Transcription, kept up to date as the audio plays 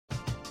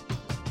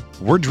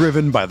We're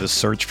driven by the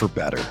search for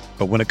better.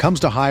 But when it comes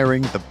to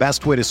hiring, the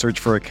best way to search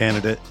for a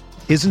candidate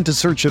isn't to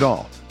search at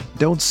all.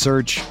 Don't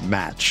search,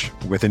 match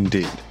with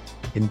Indeed.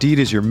 Indeed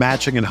is your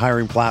matching and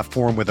hiring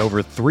platform with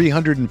over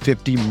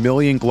 350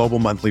 million global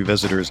monthly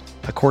visitors,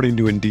 according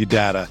to Indeed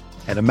data,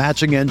 and a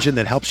matching engine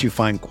that helps you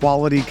find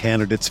quality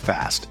candidates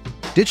fast.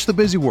 Ditch the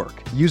busy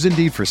work. Use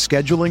Indeed for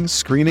scheduling,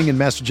 screening, and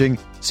messaging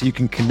so you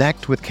can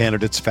connect with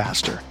candidates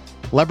faster.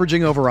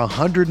 Leveraging over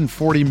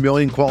 140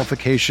 million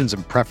qualifications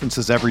and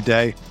preferences every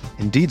day,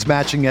 Indeed's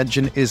matching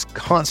engine is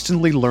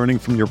constantly learning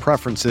from your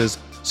preferences,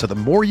 so the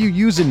more you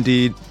use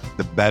Indeed,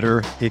 the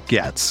better it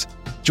gets.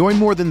 Join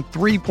more than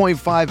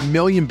 3.5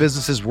 million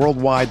businesses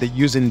worldwide that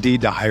use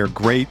Indeed to hire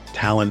great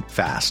talent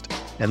fast.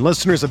 And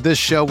listeners of this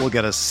show will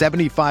get a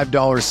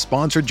 $75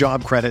 sponsored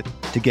job credit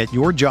to get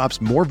your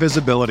jobs more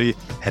visibility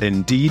at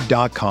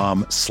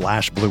Indeed.com/Blue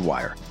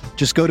Wire.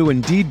 Just go to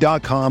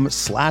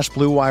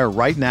Indeed.com/Blue Wire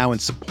right now and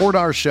support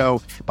our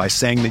show by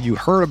saying that you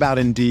heard about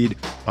Indeed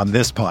on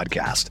this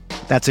podcast.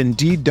 That's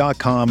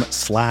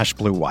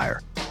Indeed.com/Blue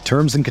Wire.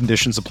 Terms and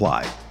conditions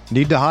apply.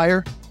 Need to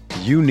hire?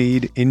 You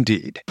need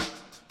Indeed.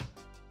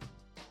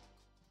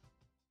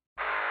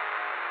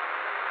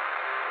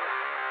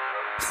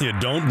 You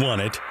don't want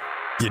it,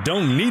 you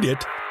don't need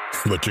it,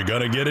 but you're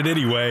gonna get it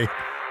anyway.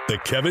 The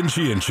Kevin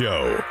Sheehan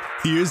Show.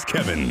 Here's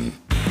Kevin.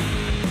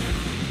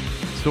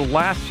 So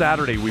last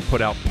Saturday, we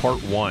put out part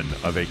one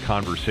of a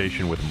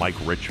conversation with Mike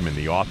Richman,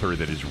 the author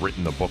that has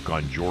written the book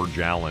on George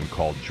Allen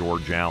called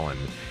George Allen,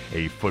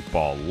 A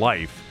Football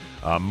Life.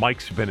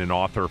 Mike's been an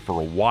author for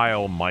a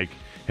while. Mike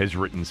has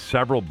written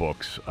several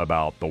books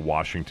about the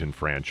Washington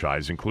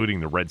franchise, including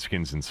the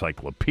Redskins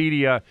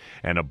Encyclopedia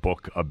and a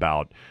book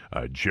about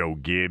Joe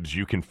Gibbs.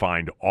 You can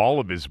find all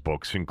of his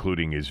books,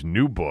 including his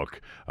new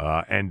book,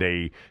 and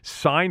a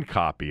signed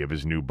copy of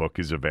his new book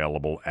is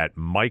available at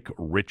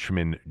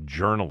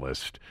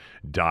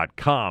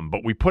MikeRichmanJournalist.com.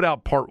 But we put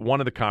out part one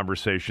of the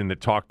conversation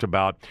that talked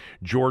about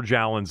George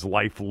Allen's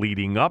life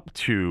leading up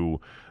to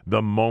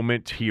the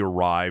moment he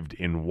arrived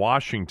in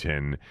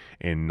Washington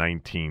in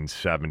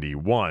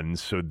 1971.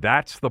 So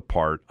that's the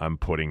part I'm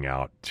putting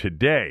out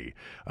today.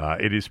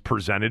 It is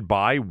presented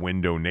by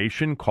Window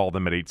Nation. Call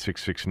them at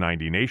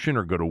 866-90-NATION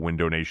or go to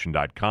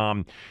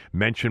windownation.com.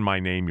 Mention my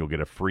name. You'll get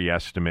a free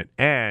estimate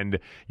and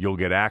you'll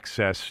get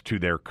access to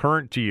their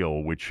current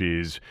deal, which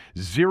is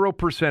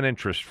 0%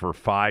 interest for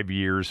 5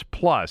 years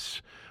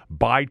plus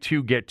buy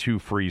two, get two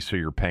free, so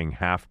you're paying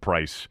half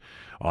price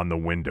on the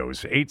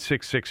windows.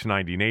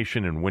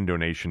 866-90-NATION and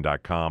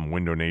windownation.com.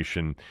 Window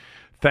Nation,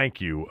 thank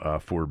you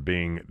for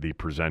being the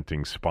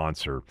presenting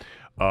sponsor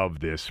of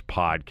this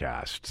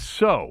podcast.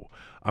 So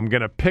I'm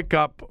going to pick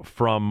up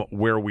from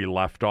where we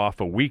left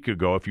off a week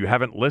ago. If you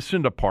haven't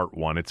listened to part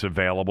one, it's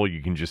available.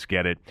 You can just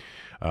get it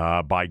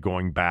by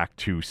going back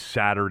to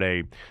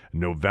Saturday,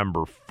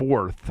 November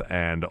 4th,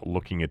 and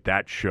looking at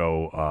that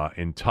show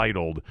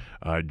entitled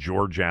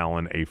George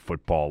Allen, A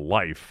Football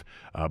Life.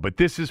 But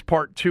this is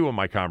part two of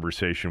my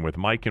conversation with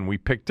Mike, and we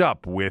picked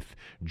up with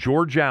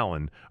George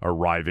Allen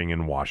arriving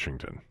in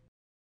Washington.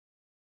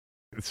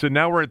 So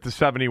now we're at the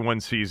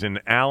 71 season.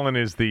 Allen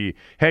is the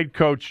head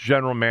coach,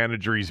 general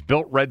manager. He's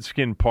built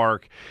Redskin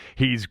Park.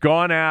 He's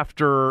gone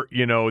after,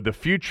 the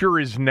future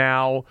is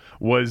now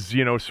was,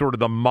 sort of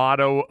the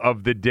motto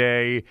of the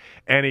day.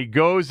 And he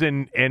goes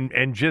and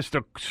just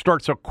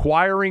starts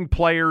acquiring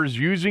players,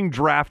 using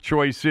draft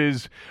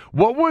choices.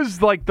 What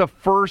was like the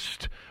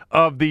first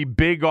of the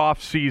big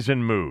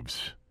off-season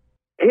moves?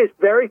 His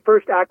very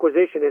first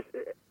acquisition is,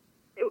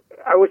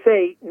 I would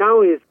say, not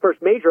only his first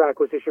major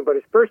acquisition, but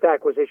his first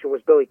acquisition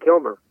was Billy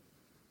Kilmer.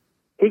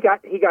 He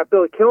got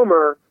Billy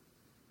Kilmer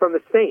from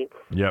the Saints.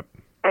 Yep.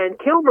 And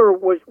Kilmer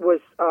was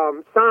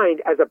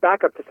signed as a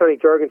backup to Sonny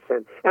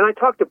Jurgensen. And I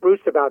talked to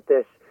Bruce about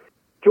this.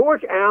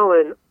 George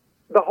Allen,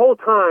 the whole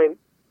time,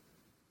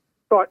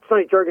 thought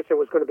Sonny Jurgensen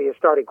was going to be a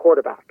starting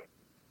quarterback.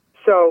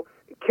 So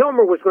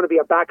Kilmer was going to be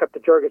a backup to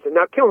Jurgensen.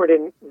 Now, Kilmer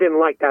didn't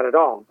like that at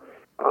all.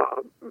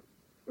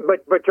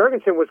 But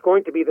Jurgensen was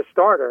going to be the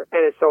starter,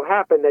 and it so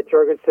happened that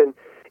Jurgensen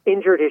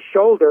injured his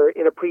shoulder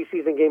in a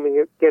preseason game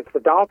against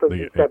the Dolphins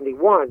in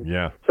 71.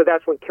 Yeah. So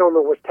that's when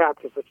Kilmer was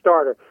tapped as the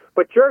starter.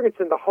 But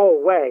Jurgensen the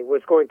whole way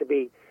was going to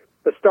be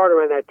the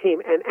starter on that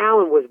team, and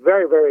Allen was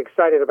very, very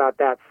excited about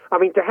that. I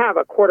mean, to have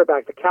a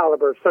quarterback the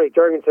caliber of Sonny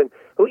Jurgensen,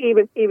 who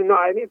even though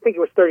I think he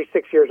was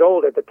 36 years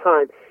old at the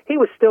time, he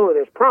was still in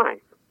his prime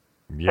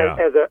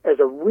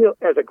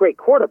as a great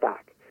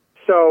quarterback.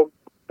 So,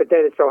 but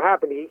then it so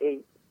happened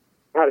he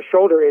had a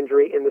shoulder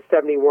injury in the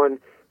 71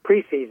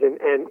 preseason,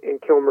 and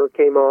Kilmer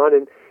came on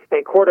and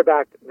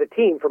quarterbacked the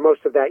team for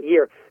most of that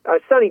year.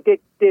 Sonny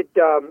did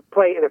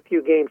play in a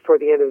few games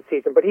toward the end of the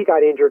season, but he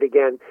got injured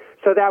again.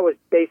 So that was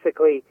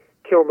basically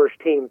Kilmer's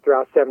team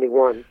throughout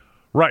 71.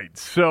 Right.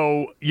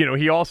 So,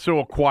 he also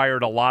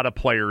acquired a lot of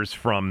players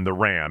from the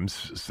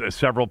Rams,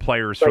 several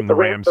players from the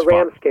Rams. The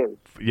Ramskins.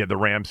 Yeah, the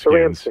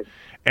Ramskins.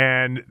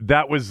 And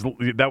that was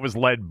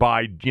led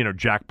by,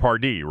 Jack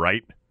Pardee,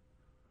 right?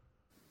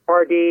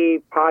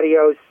 Pardee,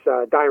 Padios,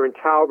 Dyron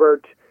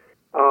Talbert,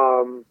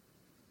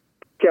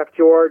 the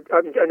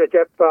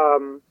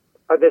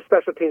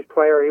special teams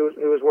player. He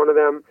was one of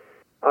them.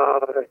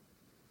 I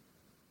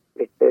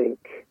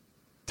think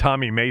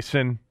Tommy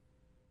Mason.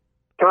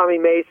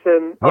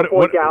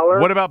 What Galler.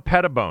 What about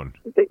Pettibone?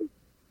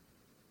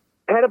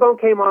 Pettibone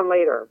came on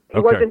later. He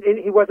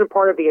wasn't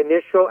part of the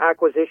initial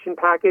acquisition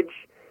package.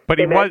 But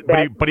he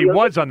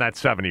was on that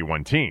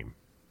 71 team.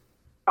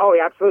 Oh,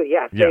 yeah, absolutely,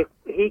 yes. Yeah.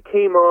 He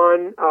came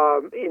on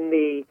in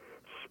the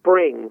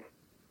spring.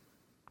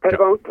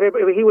 Pettibone,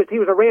 he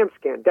was a Rams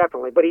skin,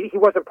 definitely, but he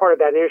wasn't part of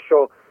that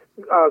initial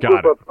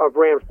group of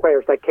Rams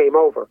players that came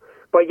over.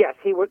 But yes,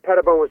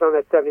 Pettibone was on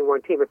that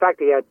 71 team. In fact,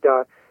 he had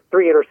 3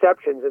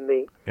 interceptions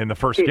in the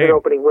first season game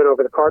opening win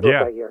over the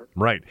Cardinals that year.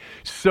 Right.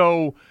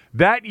 So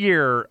that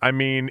year, I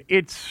mean,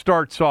 it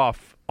starts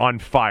off on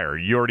fire.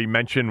 You already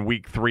mentioned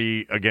week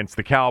 3 against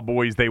the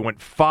Cowboys. They went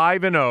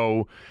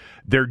 5-0.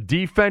 Their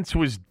defense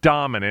was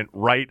dominant,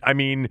 right? I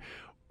mean,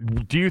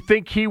 do you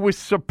think he was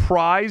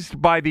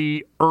surprised by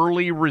the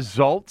early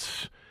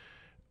results?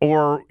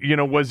 Or,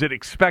 was it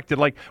expected?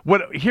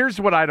 Here's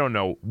what I don't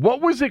know.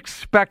 What was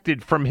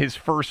expected from his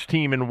first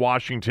team in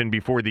Washington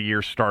before the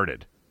year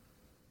started?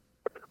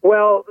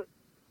 Well,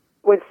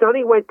 when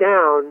Sonny went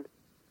down,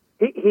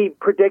 he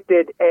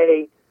predicted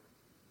a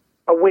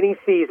winning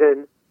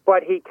season,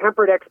 but he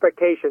tempered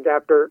expectations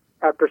after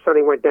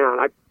Sonny went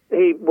down.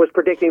 He was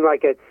predicting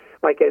like an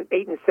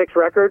 8-6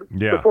 record,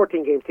 the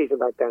 14-game season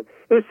back then.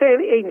 He was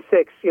saying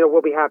 8-6.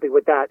 We'll be happy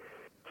with that.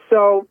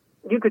 So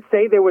you could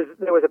say there was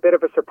a bit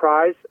of a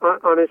surprise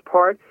on his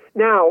part.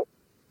 Now,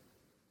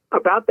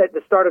 about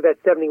the start of that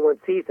 71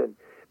 season,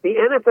 the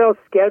NFL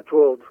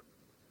scheduled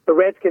the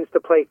Redskins to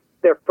play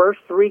their first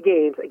 3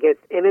 games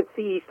against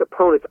NFC East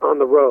opponents on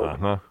the road.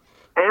 Uh-huh.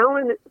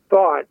 Allen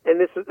thought,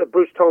 and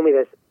Bruce told me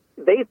this,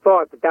 they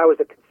thought that was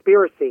a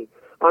conspiracy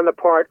on the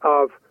part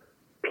of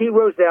Pete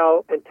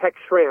Rozelle and Tex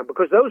Schramm,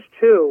 because those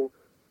two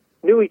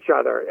knew each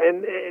other,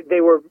 and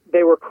they were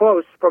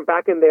close from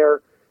back in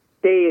their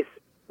days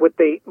with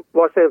the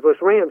Los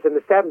Angeles Rams in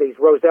the 70s.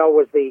 Rozelle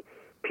was the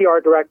PR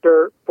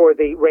director for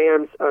the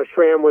Rams.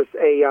 Schramm was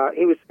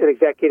he was an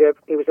executive.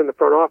 He was in the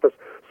front office.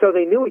 So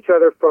they knew each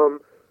other from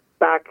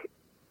back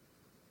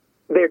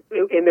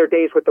in their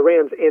days with the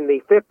Rams in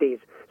the 50s.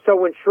 So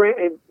when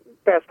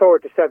fast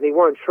forward to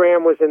 71,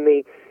 Schramm was in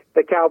the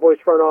Cowboys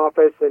front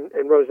office,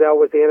 and Rozelle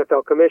was the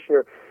NFL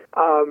commissioner.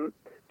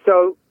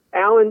 So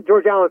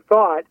George Allen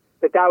thought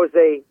that was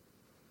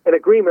an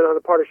agreement on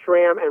the part of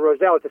Schramm and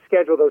Rozelle to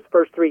schedule those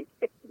first 3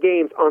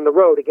 games on the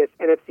road against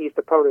NFC East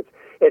opponents.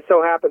 It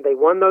so happened they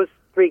won those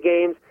 3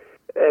 games.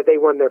 They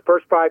won their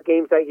first 5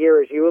 games that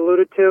year, as you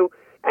alluded to.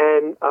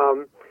 And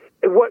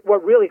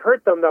what really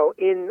hurt them, though,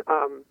 in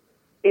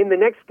the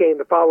next game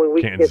the following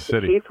week against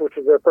the Chiefs, which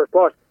was their first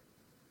loss,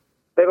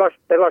 they lost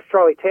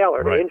Charlie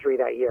Taylor to injury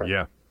that year.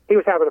 Yeah. He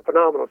was having a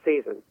phenomenal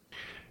season.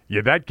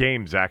 Yeah, that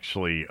game's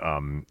actually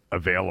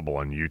available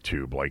on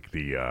YouTube.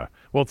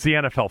 It's the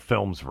NFL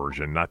Films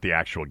version, not the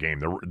actual game.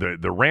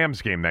 The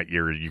Rams game that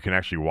year, you can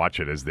actually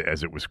watch it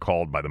as it was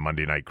called by the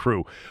Monday Night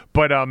Crew.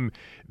 But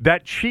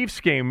that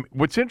Chiefs game,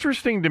 what's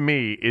interesting to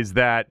me is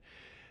that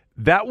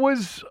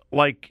was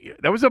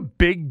a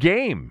big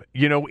game,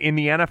 in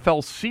the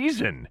NFL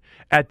season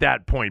at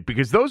that point,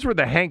 because those were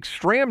the Hank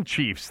Stram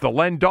Chiefs, the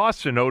Len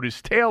Dawson,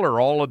 Otis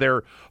Taylor, all of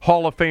their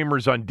Hall of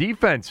Famers on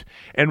defense.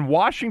 And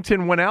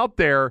Washington went out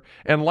there,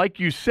 and like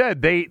you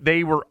said,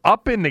 they were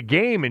up in the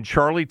game, and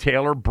Charlie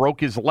Taylor broke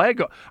his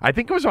leg. I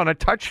think it was on a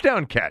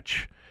touchdown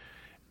catch.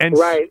 And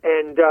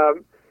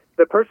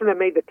the person that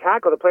made the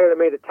tackle, the player that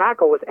made the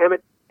tackle, was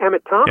Emmett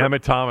Thomas.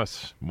 Emmett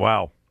Thomas,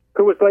 wow.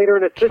 Who was later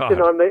an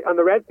assistant on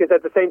the Redskins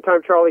at the same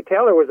time Charlie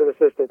Taylor was an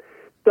assistant.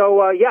 So,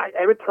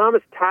 Emmett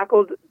Thomas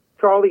tackled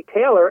Charlie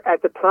Taylor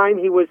at the time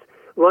he was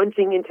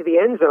lunging into the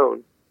end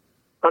zone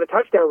on a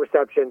touchdown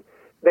reception.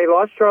 They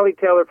lost Charlie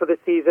Taylor for the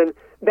season.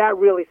 That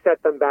really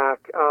set them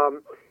back.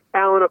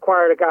 Allen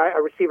acquired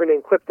a receiver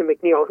named Clifton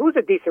McNeil, who was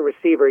a decent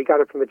receiver. He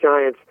got it from the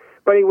Giants,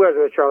 but he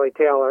wasn't a Charlie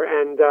Taylor.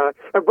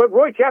 But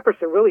Roy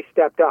Jefferson really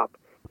stepped up.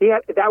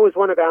 That was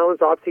one of Allen's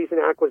offseason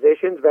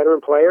acquisitions,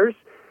 veteran players.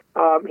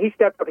 He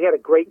stepped up. He had a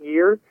great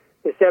year.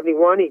 In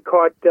 71, he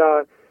caught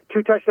 2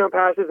 touchdown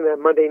passes in that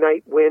Monday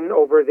night win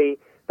over the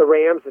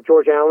Rams, the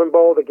George Allen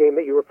Bowl, the game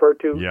that you referred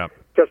to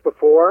just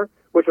before,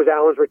 which was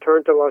Allen's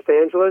return to Los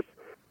Angeles,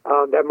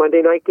 that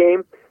Monday night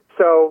game.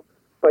 So,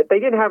 but they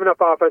didn't have enough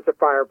offensive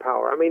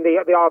firepower. I mean,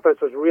 the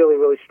offense was really,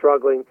 really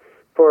struggling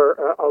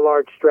for a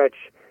large stretch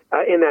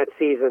in that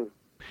season.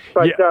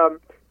 But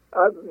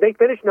they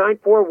finished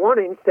 9-4-1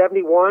 in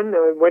 71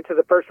 and went to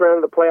the first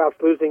round of the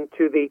playoffs, losing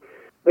to the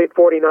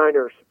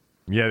 49ers.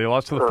 Yeah, they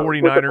lost to the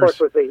 49ers. Which,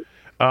 of course,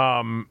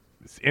 was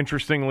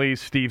interestingly,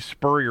 Steve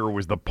Spurrier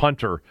was the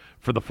punter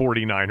for the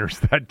 49ers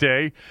that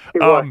day.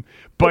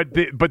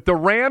 But the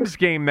Rams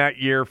game that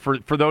year,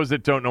 for those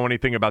that don't know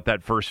anything about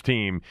that first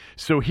team,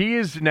 so he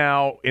is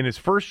now in his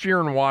first year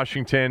in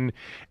Washington,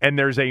 and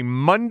there's a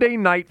Monday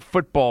Night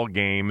Football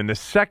game in the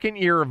second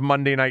year of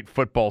Monday Night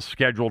Football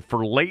scheduled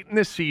for late in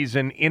the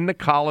season in the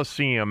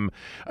Coliseum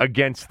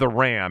against the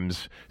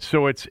Rams.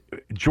 So it's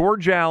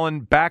George Allen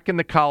back in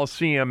the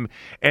Coliseum,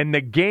 and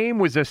the game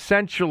was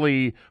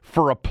essentially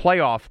for a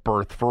playoff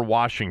berth for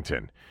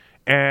Washington.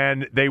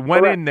 And they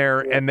went in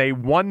there and they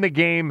won the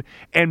game.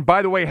 And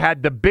by the way,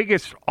 had the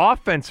biggest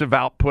offensive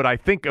output, I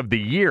think, of the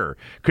year.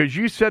 Because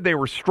you said they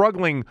were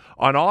struggling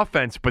on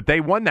offense, but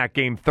they won that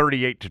game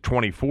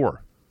 38-24.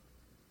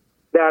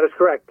 That is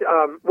correct.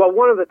 Well,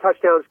 one of the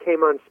touchdowns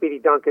came on Speedy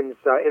Duncan's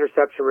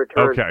interception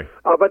return. Okay.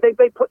 But they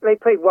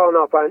played well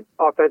enough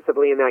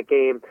offensively in that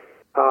game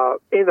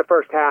in the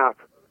first half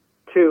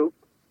to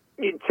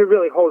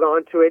really hold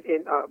on to it.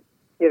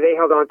 They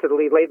held on to the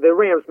lead late. The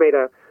Rams made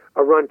a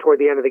run toward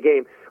the end of the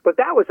game. But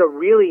that was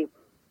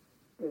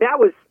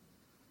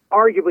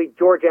arguably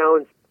George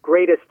Allen's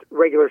greatest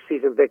regular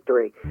season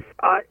victory.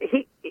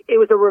 It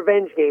was a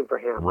revenge game for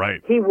him. Right.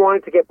 He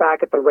wanted to get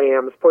back at the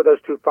Rams for those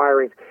two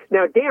firings.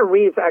 Now, Dan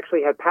Reeves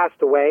actually had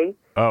passed away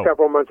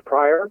several months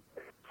prior,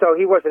 so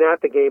he wasn't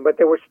at the game, but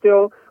there were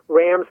still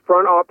Rams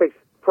front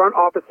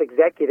office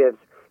executives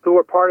who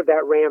were part of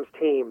that Rams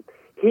team.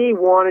 He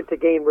wanted to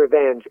gain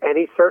revenge, and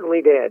he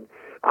certainly did.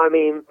 I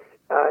mean,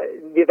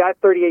 that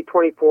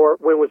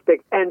 38-24 win was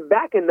big. And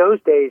back in those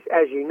days,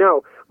 as you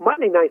know,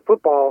 Monday Night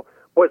Football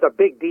was a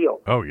big deal.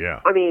 Oh, yeah.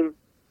 I mean,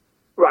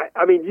 right.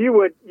 I mean, you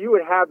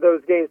would have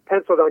those games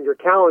penciled on your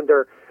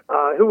calendar,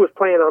 who was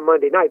playing on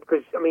Monday night,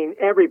 because, I mean,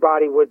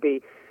 everybody would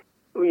be,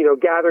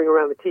 gathering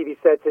around the TV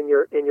sets in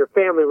your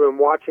family room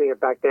watching it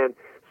back then.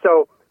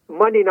 So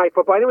Monday Night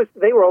Football,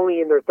 they were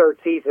only in their third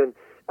season,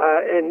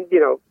 and,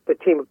 the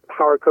team of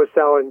Howard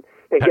Cosell and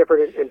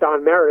Gifford and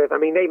Don Meredith, I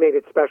mean, they made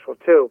it special,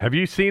 too. Have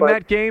you seen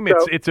that game?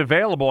 It's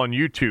available on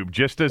YouTube,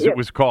 just as it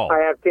was called. I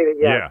have seen it,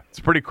 yes. Yeah, it's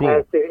pretty cool. I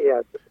have seen it,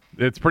 yes.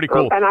 It's pretty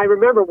cool. And I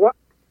remember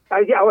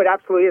it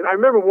absolutely is. I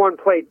remember one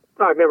play,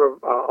 I remember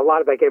a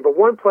lot of that game, but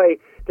one play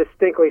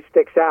distinctly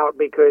sticks out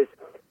because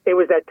it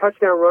was that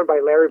touchdown run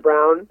by Larry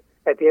Brown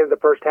at the end of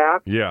the first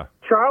half. Yeah.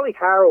 Charlie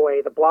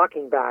Haraway, the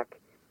blocking back,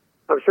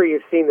 I'm sure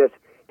you've seen this,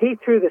 he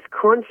threw this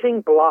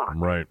crunching block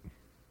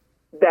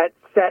that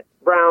set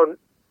Brown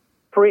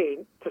free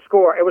to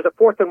score. It was a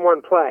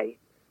 4th-and-1 play.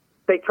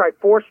 They tried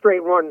 4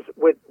 straight runs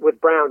with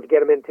Brown to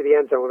get him into the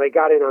end zone. They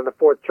got in on the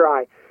 4th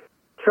try.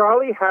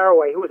 Charlie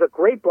Haraway, who was a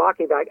great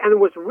blocking back and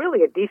was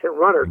really a decent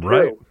runner,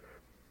 too,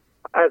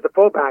 as a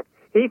fullback,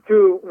 he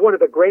threw one of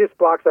the greatest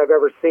blocks I've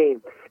ever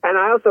seen. And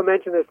I also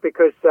mention this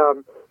because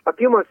a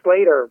few months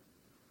later,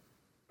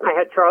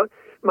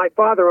 my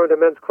father owned a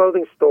men's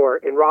clothing store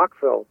in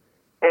Rockville,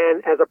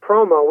 and as a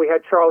promo, we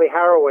had Charlie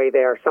Haraway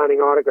there signing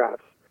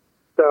autographs.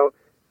 So,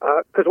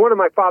 because one of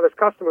my father's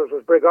customers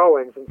was Brig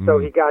Owens, and so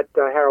he got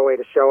Haraway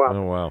to show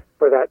up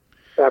for that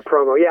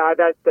promo. Yeah,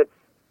 that's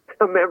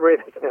a memory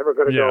that's never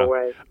going to go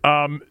away.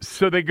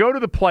 So they go to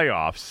the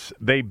playoffs.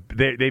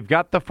 They've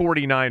got the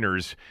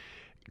 49ers.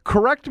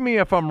 Correct me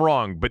if I'm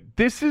wrong, but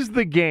this is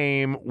the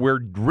game where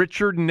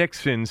Richard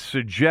Nixon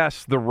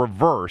suggests the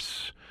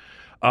reverse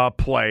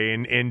play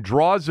and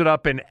draws it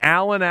up, and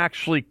Allen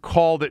actually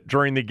called it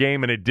during the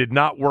game, and it did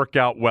not work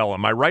out well.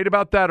 Am I right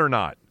about that or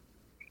not?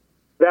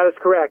 That is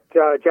correct.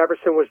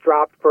 Jefferson was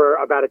dropped for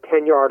about a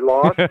 10-yard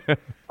loss,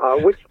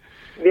 which,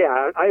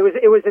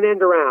 it was an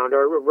end around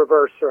or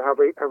reverse or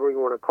however you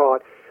want to call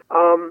it.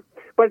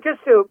 But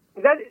just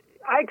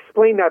I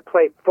explained that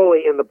play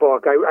fully in the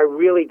book. I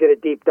really did a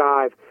deep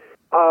dive.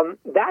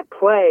 That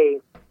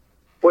play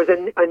was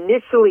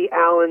initially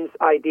Allen's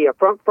idea.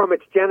 From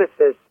its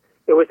genesis,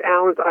 it was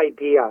Allen's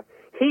idea.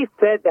 He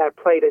fed that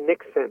play to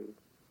Nixon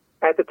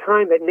at the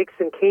time that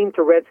Nixon came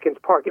to Redskins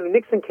Park. And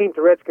Nixon came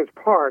to Redskins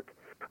Park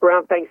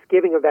around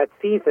Thanksgiving of that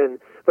season.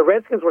 The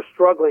Redskins were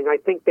struggling. I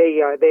think they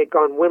had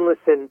gone winless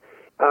in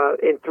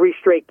 3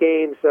 straight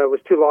games. It was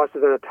 2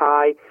 losses and a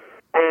tie.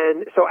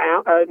 And so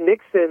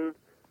Nixon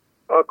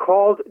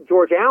called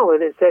George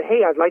Allen and said,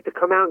 "Hey, I'd like to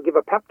come out and give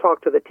a pep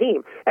talk to the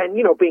team." And,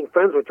 being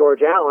friends with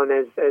George Allen,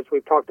 as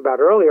we've talked about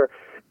earlier,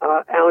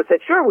 Allen said,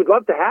 "Sure, we'd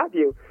love to have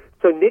you."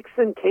 So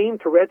Nixon came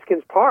to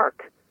Redskins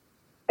Park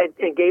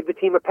and gave the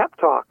team a pep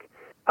talk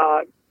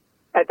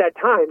at that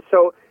time.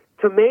 So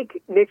to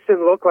make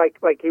Nixon look like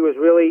he was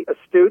really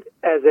astute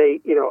as a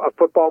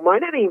football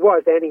mind, and he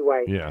was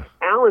anyway,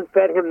 Allen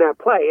fed him that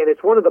play. And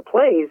it's one of the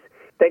plays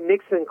that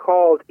Nixon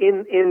called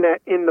in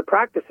the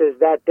practices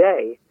that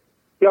day.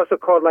 He also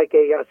called like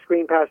a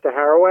screen pass to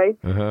Haraway.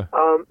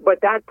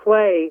 But that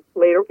play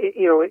later,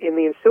 in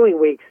the ensuing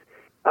weeks,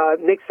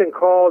 Nixon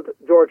called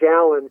George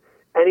Allen,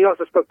 and he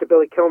also spoke to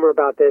Billy Kilmer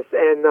about this.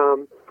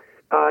 And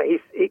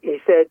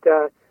he said,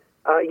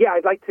 "Yeah,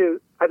 I'd like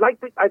you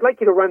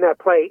to run that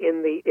play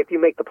if you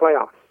make the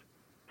playoffs."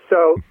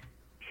 So,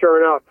 sure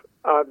enough,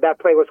 that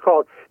play was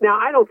called. Now,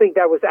 I don't think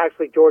that was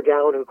actually George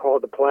Allen who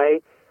called the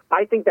play.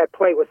 I think that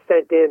play was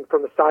sent in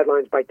from the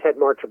sidelines by Ted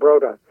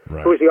Marchibroda,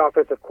 who was the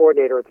offensive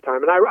coordinator at the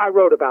time. And I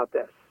wrote about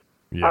this.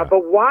 Yeah.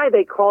 But why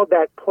they called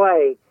that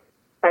play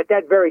at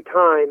that very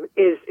time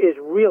is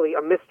really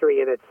a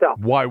mystery in itself.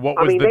 Why? What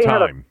was the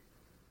time?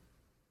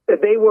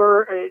 They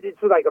were,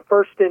 it's like a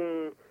first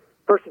and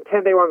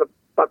 10, they were on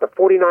about the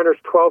 49ers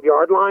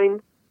 12-yard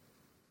line.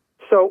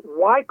 So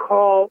why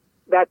call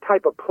that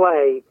type of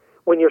play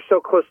when you're so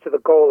close to the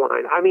goal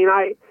line? I mean,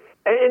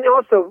 and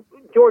also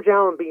George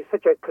Allen being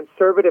such a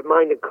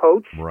conservative-minded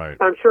coach, right.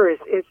 I'm sure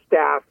his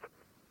staff,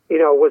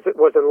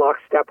 was in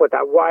lockstep with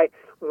that.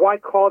 Why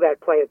call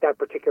that play at that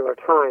particular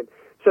time?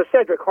 So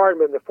Cedric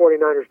Hardman, the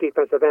 49ers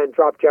defensive end,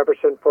 dropped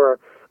Jefferson for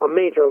a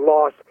major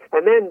loss.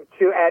 And then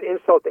to add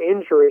insult to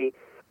injury,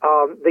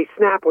 the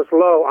snap was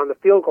low on the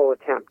field goal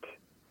attempt.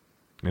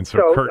 And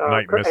so Kurt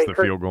Knight missed the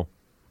field goal.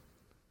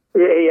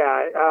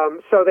 Yeah.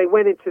 So they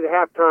went into the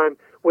halftime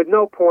with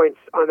no points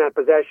on that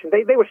possession.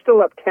 They were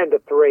still up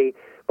 10-3,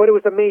 but it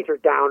was a major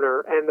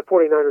downer, and the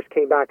 49ers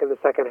came back in the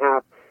second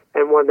half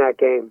and won that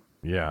game.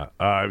 Yeah.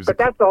 But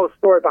that's the whole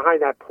story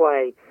behind that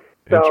play.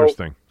 So,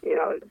 interesting.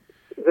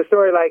 The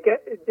story,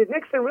 did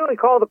Nixon really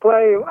call the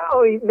play?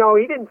 Well,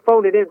 he didn't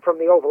phone it in from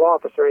the Oval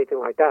Office or anything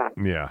like that.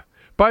 Yeah.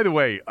 By the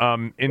way,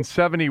 in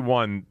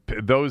 71,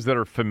 those that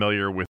are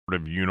familiar with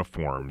sort of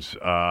uniforms,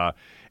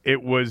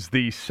 it was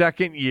the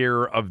second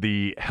year of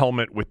the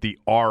helmet with the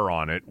R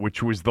on it,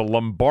 which was the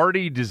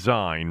Lombardi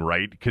design,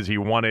 right? Because he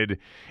wanted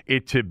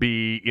it to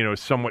be,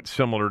 somewhat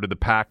similar to the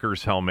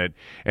Packers helmet.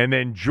 And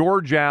then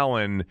George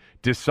Allen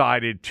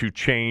decided to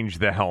change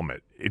the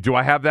helmet. Do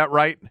I have that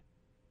right?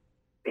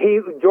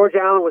 George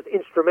Allen was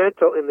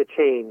instrumental in the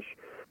change.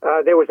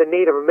 There was a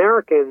Native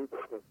American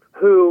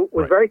who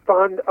was very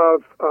fond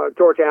of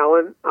George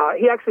Allen.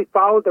 He actually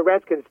followed the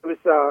Redskins. It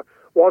was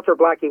Walter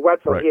Blackie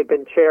Wetzel. Right. He had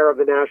been chair of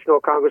the National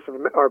Congress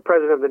or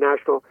president of the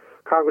National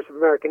Congress of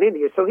American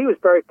Indians, so he was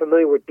very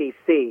familiar with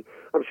D.C.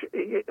 I'm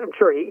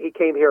sure he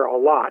came here a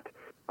lot.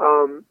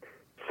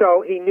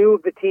 So he knew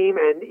of the team,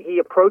 and he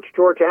approached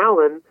George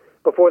Allen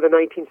before the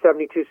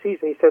 1972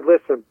 season. He said,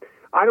 "Listen,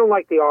 I don't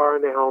like the R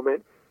on the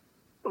helmet.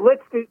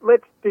 Let's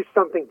do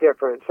something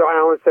different." So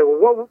Allen said,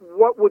 "Well,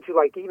 what would you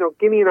like?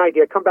 Give me an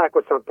idea. Come back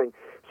with something."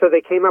 So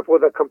they came up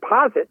with a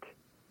composite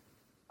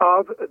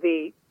of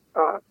the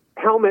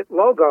helmet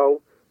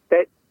logo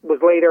that was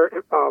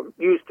later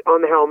used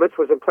on the helmets,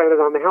 was implanted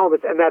on the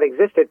helmets, and that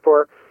existed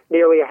for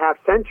nearly a half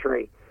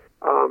century.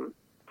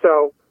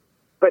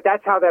 But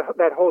that's how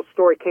that whole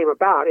story came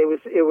about. It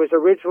was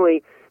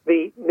originally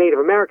the Native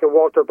American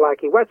Walter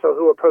Blackie Wetzel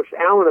who approached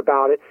Allen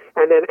about it,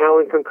 and then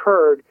Allen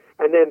concurred.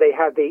 And then they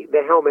had the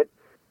helmet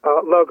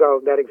logo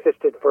that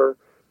existed for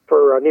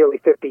nearly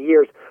 50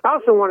 years. I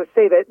also want to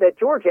say that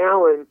George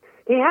Allen,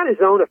 he had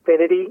his own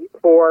affinity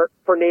for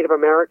Native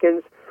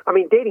Americans. I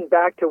mean, dating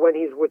back to when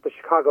he's with the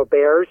Chicago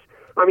Bears.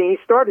 I mean, he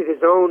started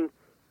his own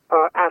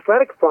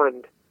athletic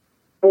fund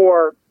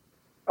for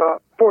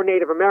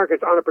Native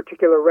Americans on a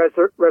particular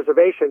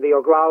reservation, the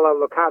Oglala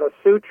Lokata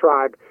Sioux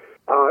tribe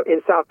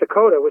in South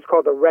Dakota. It was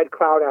called the Red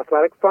Cloud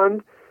Athletic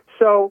Fund.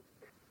 So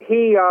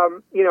he,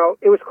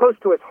 it was close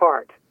to his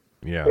heart.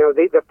 Yeah.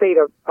 The fate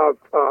of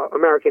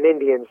American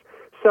Indians.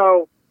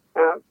 So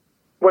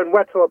when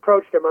Wetzel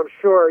approached him, I'm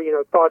sure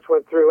thoughts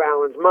went through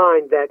Allen's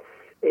mind that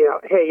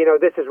hey,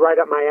 this is right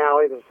up my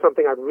alley. This is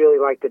something I'd really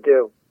like to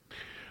do.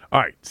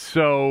 All right.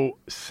 So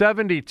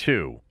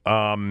 72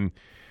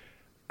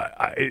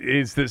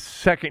 is the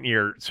second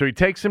year. So he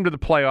takes him to the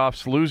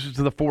playoffs, loses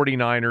to the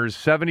 49ers.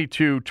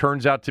 72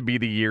 turns out to be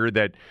the year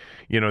that,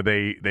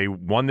 they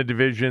won the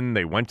division.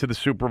 They went to the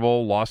Super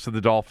Bowl, lost to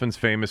the Dolphins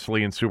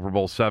famously in Super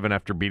Bowl VII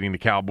after beating the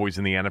Cowboys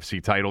in the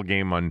NFC title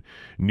game on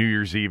New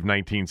Year's Eve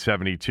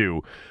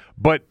 1972.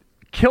 But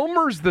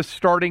Kilmer's the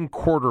starting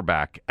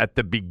quarterback at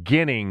the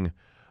beginning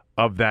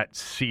of that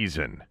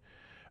season.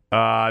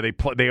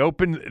 They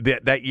opened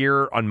that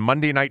year on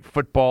Monday Night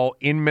Football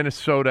in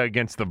Minnesota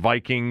against the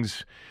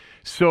Vikings.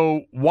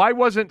 So why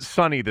wasn't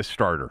Sonny the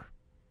starter?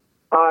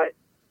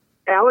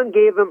 Allen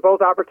gave them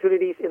both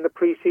opportunities in the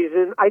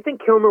preseason. I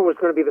think Kilmer was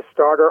going to be the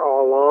starter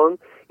all along,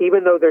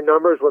 even though their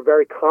numbers were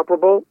very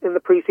comparable in the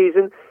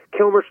preseason.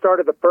 Kilmer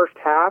started the first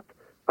half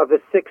of the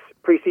 6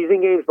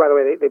 preseason games. By the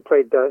way, they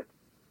played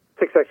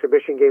 6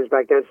 exhibition games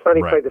back then.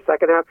 Sonny played the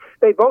second half.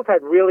 They both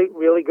had really,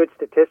 really good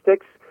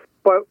statistics.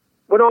 But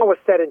when all was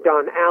said and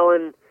done,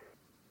 Allen,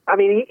 I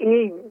mean,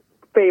 he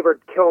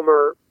favored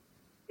Kilmer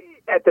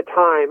at the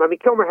time. I mean,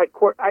 Kilmer had,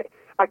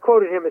 I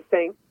quoted him as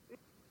saying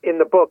in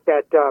the book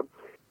that,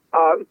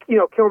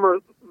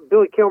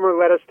 Billy Kilmer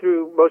led us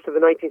through most of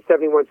the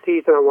 1971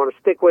 season. I want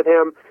to stick with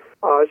him.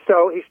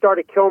 So he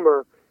started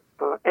Kilmer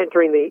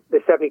entering the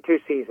 72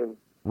 season.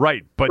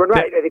 Right. But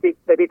they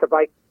beat the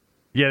Vikings.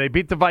 Yeah, they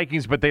beat the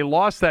Vikings, but they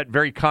lost that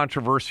very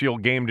controversial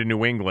game to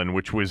New England,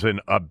 which was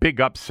a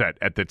big upset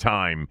at the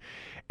time.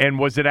 And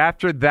was it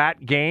after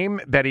that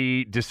game that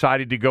he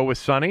decided to go with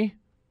Sonny?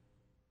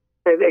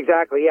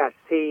 Exactly, yes.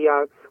 They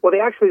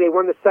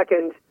won the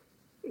second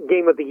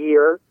game of the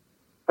year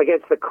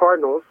against the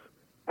Cardinals,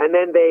 and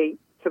then they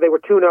were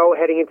 2-0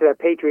 heading into that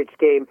Patriots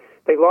game.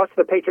 They lost to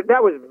the Patriots.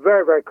 That was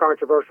very, very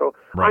controversial.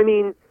 Right. I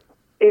mean,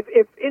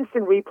 if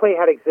instant replay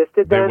had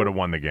existed, then they would have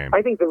won the game.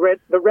 I think the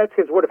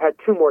Redskins would have had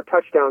 2 more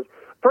touchdowns.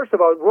 First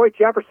of all, Roy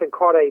Jefferson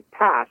caught a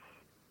pass.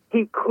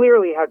 He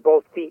clearly had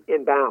both feet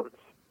in bounds.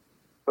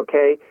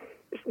 Okay,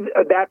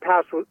 that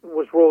pass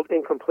was ruled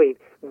incomplete.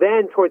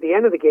 Then, toward the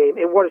end of the game,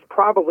 in what is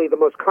probably the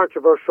most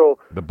controversial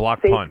the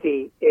block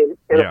safety in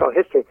NFL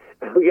history,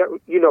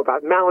 you know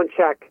about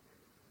Malinchak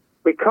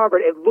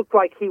recovered. It looked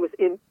like he was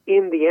in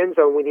the end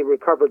zone when he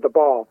recovered the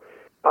ball,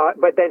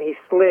 but then he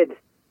slid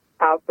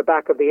out the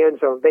back of the end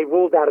zone. They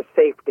ruled that a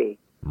safety.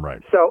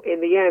 Right. So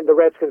in the end, the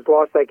Redskins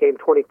lost that game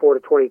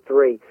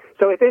 24-23.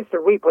 So if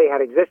instant replay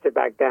had existed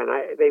back then,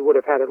 they would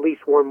have had at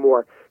least 1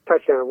 more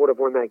touchdown and would have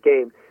won that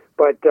game.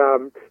 But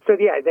then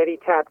he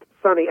tapped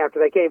Sonny after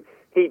that game.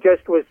 He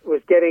just was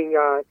getting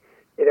a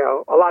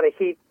lot of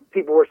heat.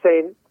 People were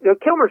saying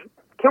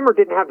Kilmer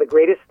didn't have the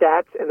greatest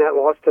stats in that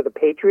loss to the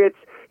Patriots.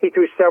 He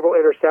threw several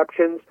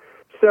interceptions.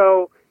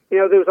 So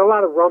there was a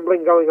lot of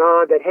rumbling going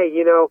on that, hey,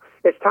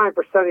 it's time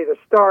for Sonny to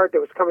start. It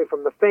was coming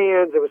from the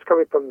fans. It was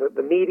coming from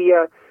the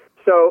media.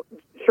 So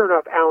sure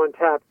enough, Allen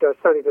tapped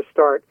Sonny to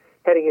start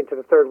heading into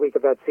the 3rd week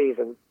of that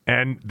season.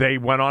 And they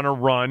went on a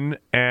run,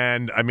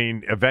 and,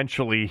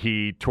 eventually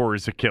he tore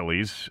his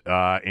Achilles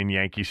in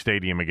Yankee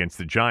Stadium against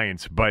the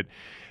Giants, but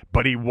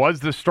he was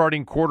the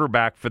starting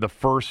quarterback for the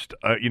first,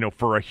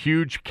 for a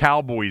huge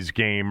Cowboys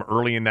game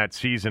early in that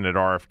season at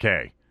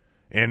RFK.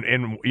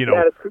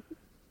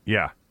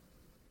 Yeah.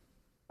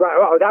 Right.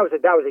 Oh, that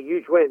was a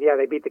huge win. Yeah,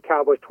 they beat the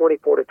Cowboys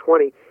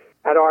 24-20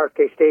 at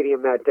RFK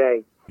Stadium that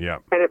day. Yeah.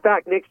 And in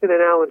fact, Nixon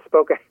and Allen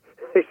spoke.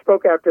 They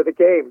spoke after the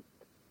game.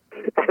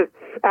 And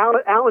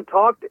Allen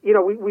talked.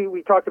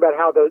 We talked about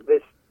how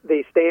the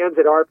stands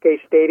at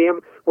RFK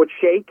Stadium would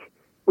shake.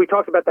 We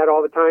talked about that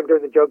all the time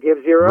during the Joe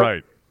Gibbs era.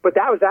 Right. But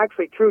that was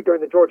actually true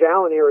during the George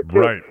Allen era too.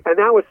 Right. And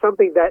that was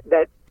something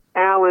that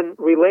Allen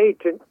relayed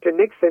to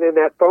Nixon in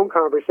that phone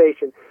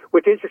conversation,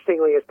 which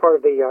interestingly is part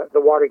of the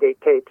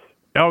Watergate tapes.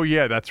 Oh,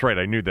 yeah, that's right.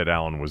 I knew that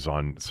Allen was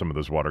on some of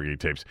those Watergate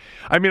tapes.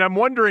 I'm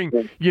wondering,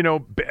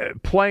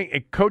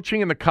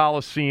 coaching in the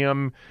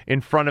Coliseum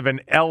in front of an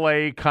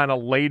L.A. kind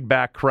of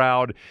laid-back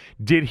crowd,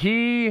 did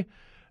he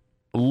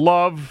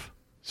love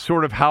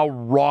sort of how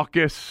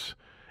raucous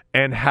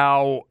and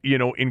how,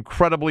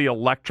 incredibly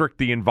electric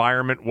the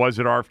environment was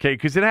at RFK?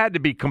 Because it had to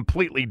be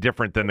completely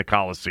different than the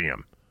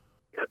Coliseum.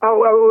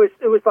 Oh,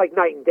 it was like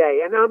night and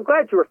day. And I'm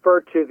glad you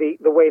referred to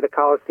the way the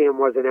Coliseum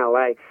was in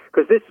L.A.,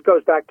 because this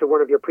goes back to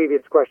one of your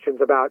previous questions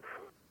about,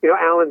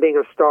 Allen being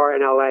a star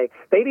in L.A.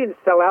 They didn't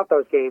sell out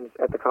those games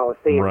at the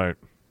Coliseum. Right.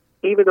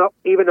 Even though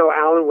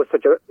Allen was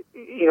such a,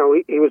 he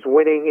was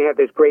winning, he had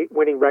this great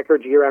winning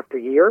records year after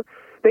year,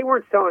 they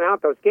weren't selling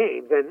out those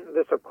games. And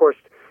this, of course,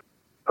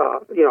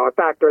 a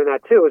factor in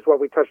that, too, is what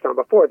we touched on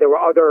before. There were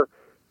other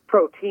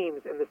pro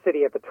teams in the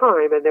city at the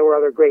time, and there were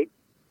other great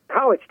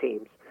college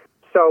teams.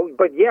 So,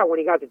 but yeah, when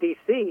he got to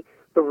D.C.,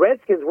 the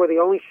Redskins were the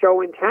only show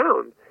in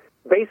town.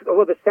 Basically,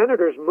 the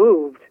Senators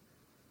moved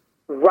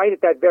right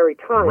at that very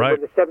time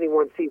when the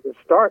 71 season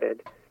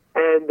started,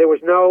 and there was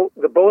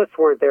the Bullets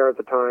weren't there at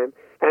the time,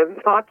 and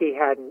hockey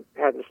hadn't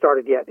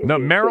started yet. No,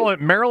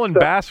 Maryland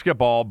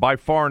basketball by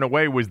far and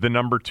away was the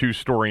number 2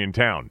 story in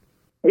town.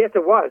 Yes,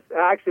 it was.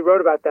 I actually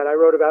wrote about that. I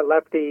wrote about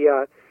Lefty,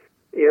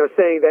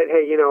 saying that,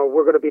 hey,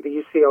 we're going to be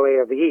the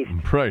UCLA of the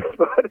East. Right.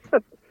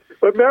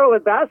 But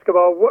Maryland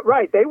basketball,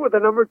 right, they were the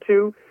number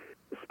 2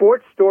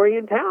 sports story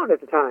in town at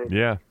the time.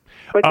 Yeah.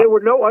 But there were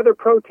no other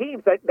pro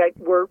teams that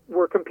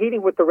were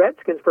competing with the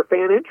Redskins for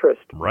fan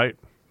interest. Right.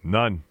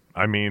 None.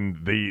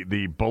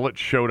 The Bullets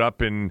showed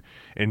up in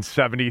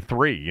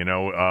 73,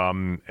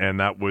 and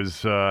that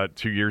was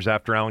 2 years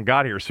after Allen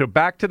got here. So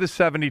back to the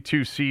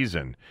 72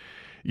 season.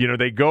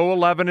 They go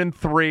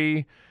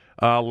 11-3.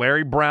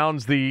 Larry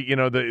Brown's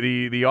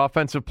the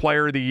offensive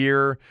player of the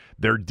year.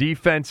 Their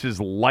defense is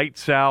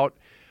lights out.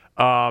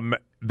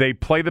 They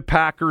play the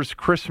Packers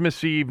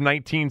Christmas Eve,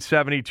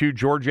 1972.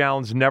 George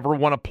Allen's never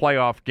won a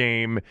playoff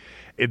game.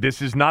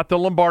 This is not the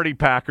Lombardi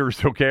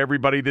Packers, okay,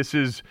 everybody. This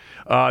is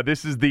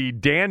the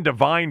Dan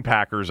Devine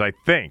Packers, I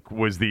think,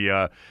 was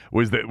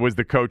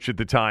the coach at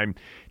the time.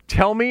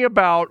 Tell me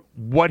about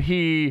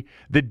the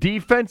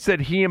defense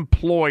that he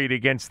employed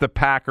against the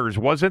Packers.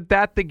 Wasn't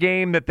that the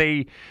game that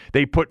they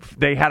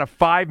had a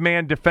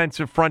 5-man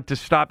defensive front to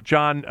stop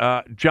John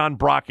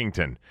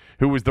Brockington,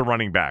 who was the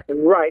running back?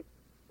 Right.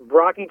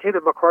 Brockington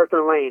and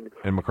MacArthur Lane.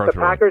 The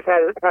Packers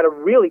had a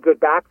really good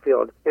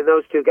backfield in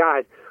those 2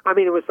 guys.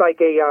 It was like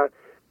a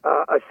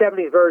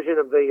 70s version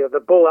of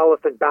the bull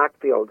elephant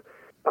backfield.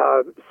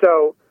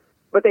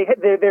 But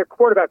their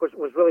quarterback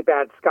was really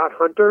bad. Scott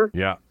Hunter.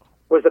 Yeah.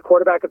 Was the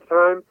quarterback at the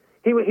time.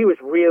 He was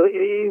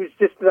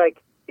just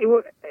like it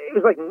was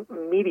like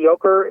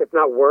mediocre, if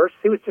not worse.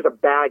 He was just a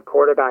bad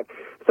quarterback.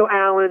 So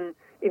Allen,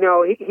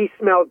 he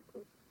smelled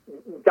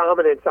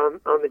dominance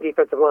on the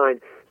defensive line.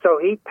 So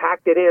he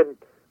packed it in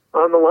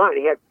on the line.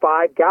 He had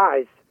 5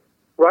 guys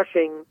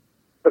rushing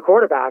the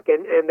quarterback,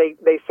 and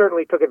they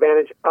certainly took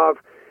advantage of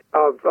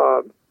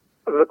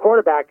the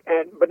quarterback,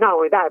 but not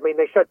only that, I mean,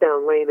 they shut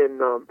down Lane and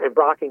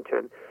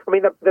Brockington. I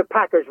mean, the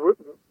Packers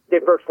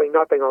did virtually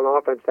nothing on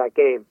offense that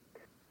game,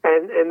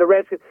 and the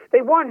Redskins,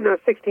 they won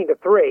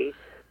 16-3,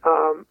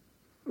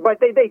 but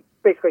they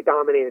basically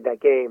dominated that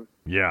game.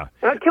 Yeah,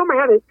 Kilmer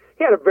had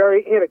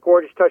a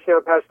gorgeous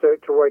touchdown pass to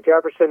Roy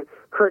Jefferson.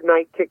 Kurt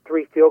Knight kicked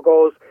 3 field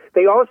goals.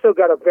 They also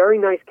got a very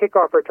nice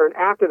kickoff return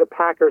after the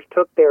Packers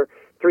took their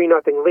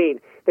 3-0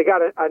 lead. They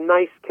got a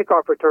nice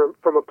kickoff return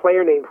from a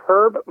player named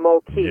Herb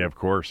Mulkey. Yeah, of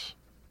course.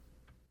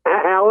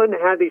 Allen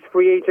had these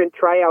free agent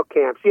tryout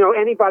camps.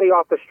 Anybody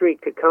off the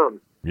street could come.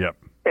 Yep.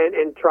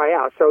 And try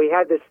out. So he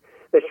had this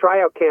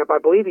tryout camp. I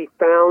believe he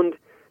found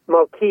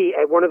Mulkey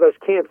at one of those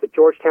camps at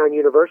Georgetown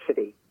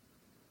University.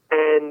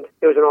 And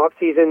it was an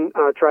off-season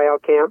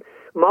tryout camp.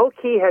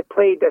 Mulkey had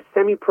played a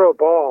semi-pro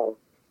ball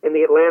in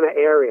the Atlanta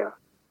area.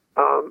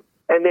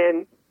 And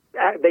then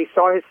they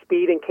saw his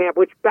speed in camp,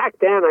 which back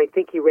then I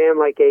think he ran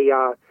like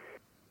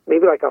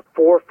maybe like a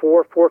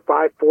 4.4,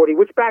 4.5 40,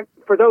 which back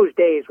for those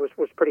days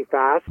was pretty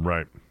fast.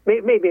 Right.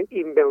 Maybe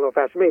even been a little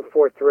faster, maybe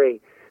 4.3.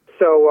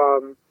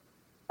 So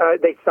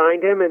they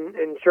signed him,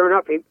 and sure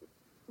enough,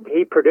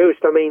 he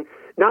produced. I mean,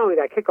 not only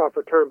that kickoff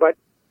return, but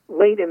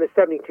late in the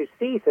 72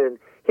 season,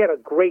 he had a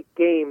great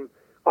game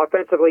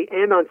offensively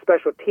and on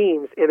special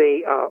teams in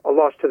a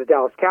loss to the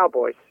Dallas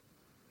Cowboys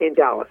in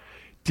Dallas.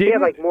 He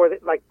had like more than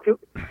two.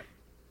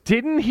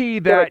 Didn't he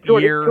that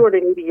 200, year?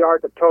 280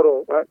 yards of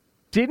total.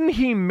 Didn't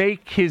he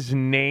make his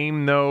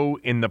name, though,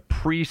 in the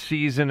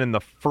preseason in the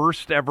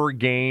first ever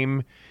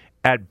game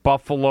at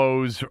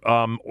Buffalo's,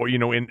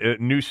 in a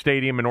new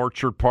stadium in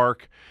Orchard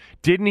Park?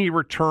 Didn't he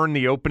return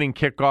the opening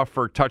kickoff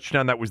for a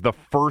touchdown? That was the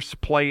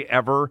first play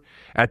ever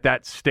at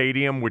that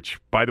stadium, which,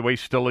 by the way,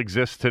 still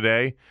exists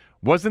today.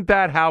 Wasn't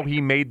that how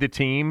he made the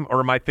team, or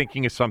am I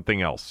thinking of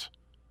something else?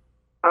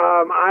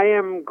 I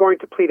am going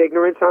to plead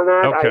ignorance on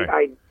that.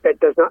 Okay. That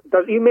does not.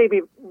 You may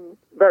be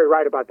very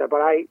right about that,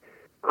 but I'm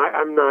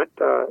not.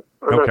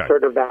 I'm not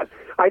certain of that.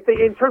 I think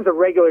in terms of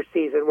regular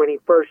season, when he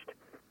first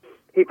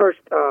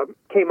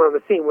came on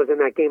the scene was in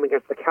that game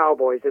against the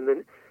Cowboys in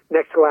the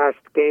next to last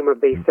game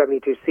of the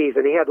 72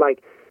 season. He had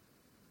like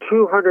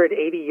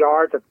 280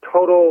 yards of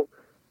total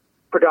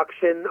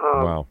production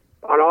on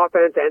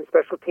offense and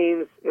special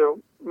teams.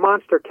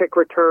 Monster kick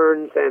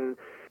returns, and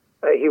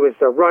he was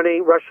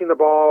rushing the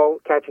ball,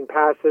 catching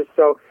passes.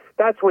 So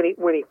that's when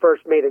he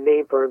first made a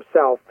name for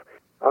himself.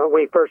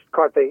 When he first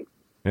caught the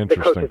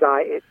coach's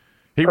eye.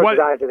 He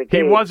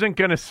wasn't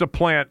going to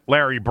supplant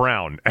Larry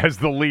Brown as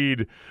the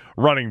lead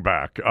running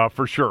back,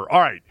 for sure.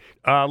 All right,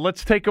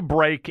 let's take a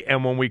break,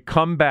 and when we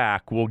come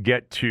back, we'll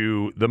get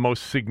to the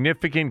most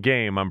significant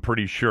game, I'm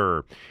pretty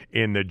sure,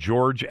 in the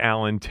George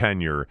Allen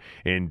tenure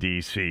in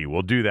D.C.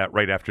 We'll do that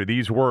right after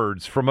these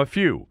words from a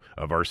few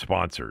of our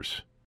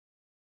sponsors.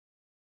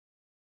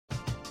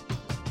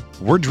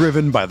 We're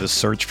driven by the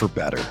search for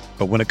better.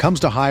 But when it comes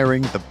to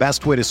hiring, the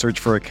best way to search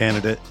for a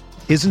candidate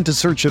isn't to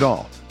search at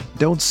all.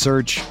 Don't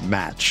search,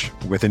 match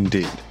with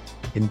Indeed.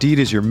 Indeed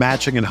is your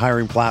matching and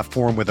hiring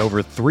platform with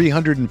over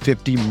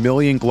 350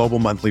 million global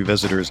monthly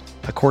visitors,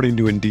 according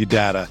to Indeed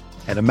data,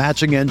 and a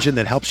matching engine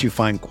that helps you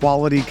find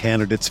quality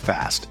candidates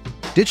fast.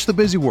 Ditch the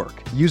busy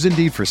work. Use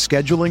Indeed for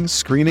scheduling,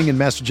 screening, and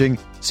messaging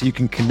so you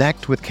can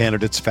connect with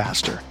candidates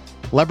faster.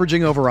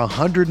 Leveraging over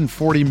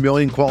 140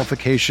 million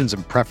qualifications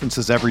and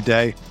preferences every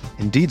day,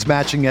 Indeed's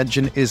matching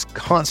engine is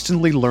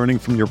constantly learning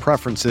from your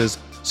preferences,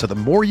 so the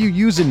more you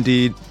use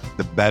Indeed,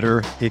 the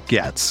better it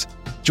gets.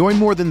 Join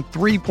more than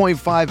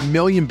 3.5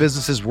 million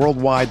businesses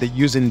worldwide that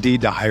use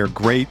Indeed to hire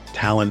great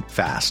talent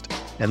fast.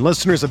 And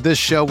listeners of this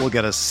show will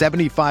get a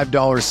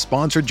 $75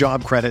 sponsored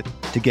job credit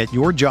to get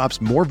your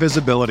jobs more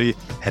visibility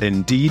at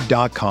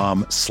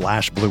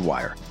Indeed.com/Blue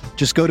Wire.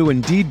 Just go to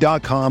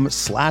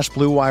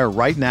Indeed.com/Blue Wire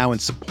right now and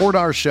support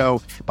our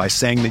show by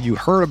saying that you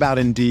heard about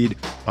Indeed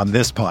on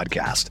this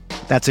podcast.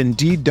 That's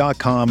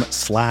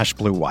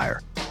Indeed.com/Blue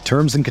Wire.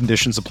 Terms and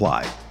conditions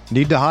apply.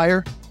 Need to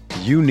hire?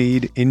 You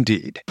need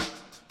Indeed.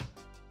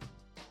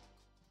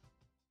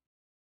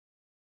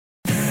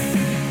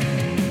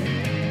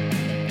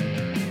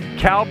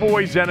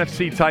 Cowboys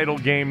NFC title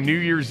game, New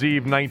Year's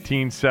Eve,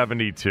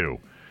 1972.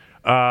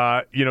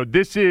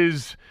 This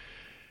is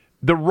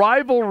the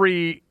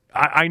rivalry.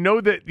 I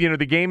know that,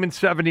 the game in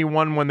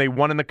 71 when they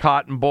won in the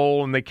Cotton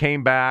Bowl and they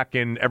came back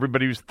and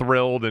everybody was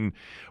thrilled. And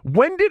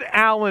when did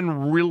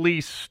Allen really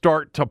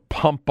start to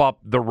pump up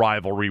the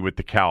rivalry with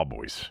the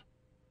Cowboys?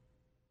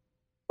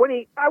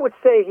 I would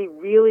say he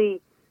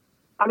really,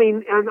 on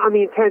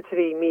the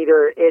intensity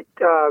meter, it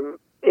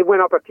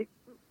went up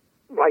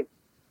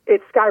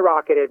it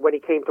skyrocketed when he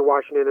came to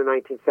Washington in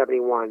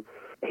 1971.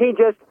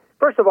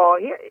 First of all,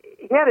 he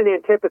had an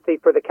antipathy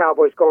for the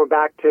Cowboys going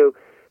back to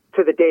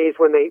the days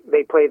when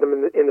they played them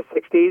in the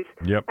 60s.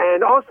 Yep.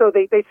 And also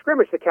they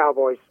scrimmaged the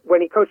Cowboys.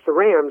 When he coached the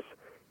Rams,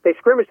 they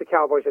scrimmaged the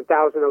Cowboys in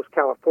Thousand Oaks,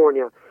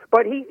 California.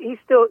 But he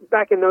still,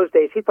 back in those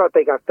days, he thought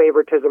they got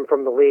favoritism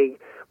from the league.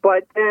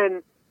 But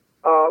then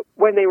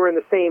when they were in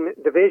the same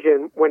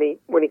division, when he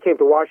came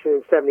to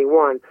Washington in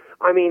 71,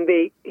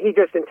 he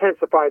just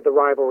intensified the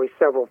rivalry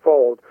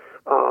several-fold.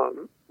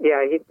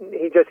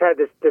 He just had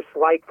this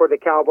dislike for the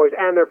Cowboys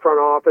and their front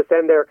office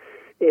and their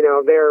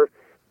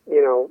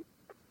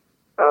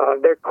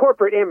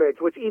corporate image,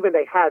 which even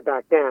they had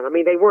back then. I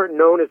mean, they weren't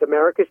known as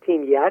America's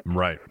team yet,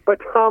 right? But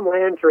Tom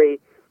Landry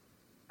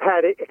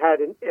had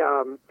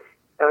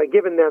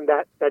given them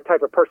that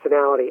type of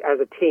personality as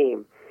a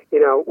team.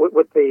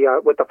 With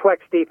the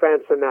flex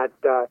defense and that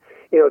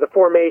the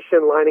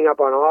formation lining up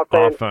on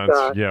offense. Where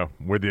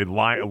the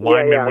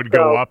linemen would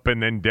go up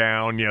and then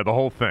down. Yeah, the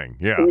whole thing.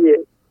 Yeah.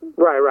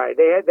 Right.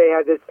 They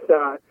had this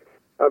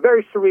a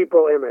very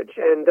cerebral image,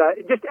 and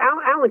just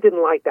Allen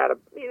didn't like that.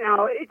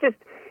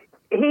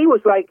 He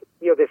was like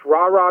this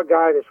rah-rah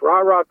guy, this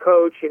rah-rah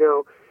coach.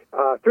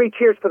 3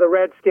 cheers for the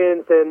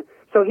Redskins, and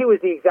so he was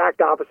the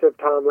exact opposite of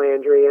Tom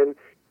Landry, and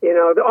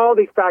all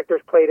these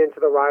factors played into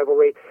the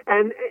rivalry.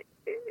 And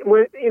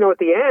when at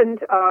the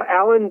end,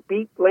 Allen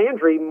beat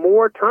Landry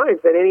more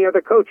times than any other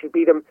coach. He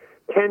beat him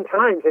 10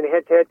 times in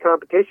head-to-head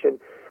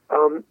competition.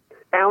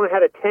 Allen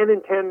had a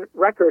 10-10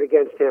 record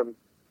against him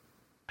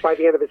by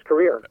the end of his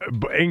career,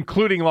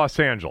 including Los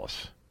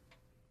Angeles.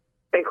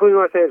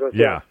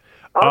 Yeah.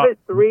 Of his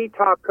 3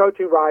 top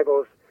coaching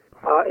rivals,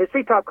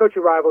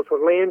 were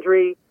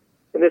Landry,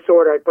 in this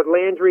order, but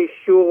Landry,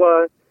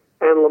 Shula,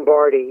 and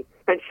Lombardi.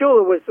 And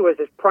Shula was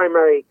his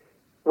primary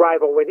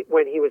rival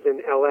when he was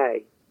in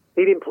L.A.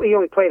 He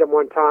only played him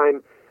one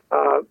time.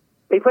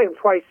 He played him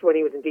twice when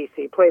he was in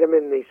D.C. Played him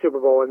in the Super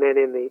Bowl and then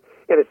in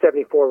a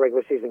 '74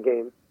 regular season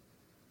game.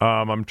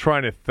 I'm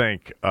trying to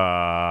think.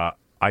 I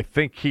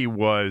think he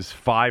was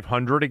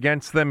 500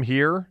 against them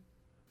here.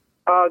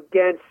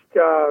 Against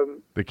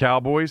the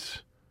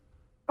Cowboys.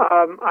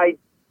 I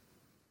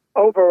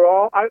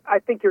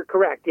think you're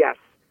correct. Yes,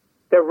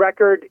 the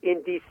record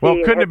in D.C. Well,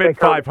 it couldn't have been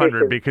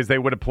 500 because they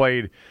would have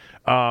played.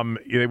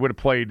 They would have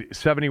played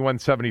 71,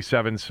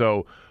 77,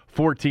 so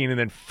 14 and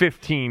then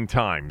 15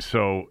 times.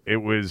 So it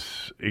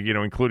was,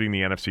 including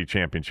the NFC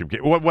Championship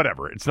game.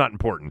 Whatever. It's not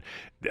important.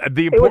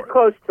 It was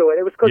close to it.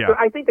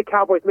 I think the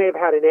Cowboys may have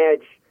had an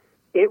edge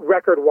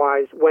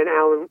record-wise when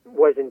Allen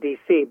was in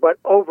D.C., but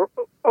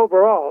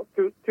overall,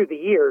 through the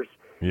years,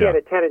 he had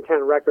a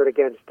 10-10 record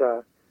against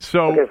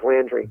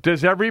Landry.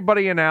 Does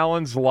everybody in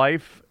Allen's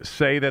life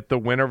say that the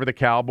win over the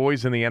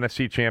Cowboys in the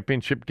NFC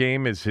Championship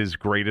game is his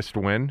greatest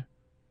win?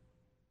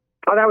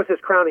 Oh, that was his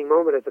crowning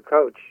moment as a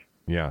coach.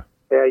 Yeah.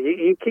 Yeah,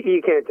 you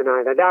can't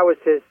deny that. That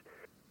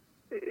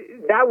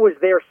was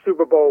their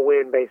Super Bowl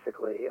win,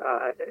 basically.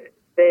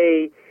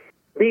 They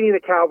beating the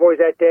Cowboys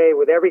that day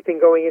with everything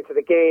going into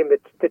the game.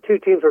 The 2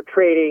 teams were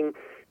trading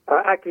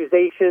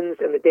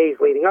accusations in the days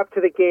leading up to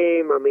the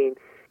game. I mean,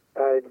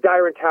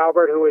 Dyron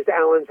Talbert, who was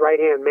Allen's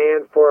right-hand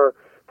man for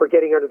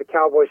getting under the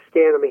Cowboys'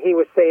 skin, I mean, he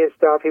was saying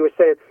stuff. He was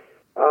saying,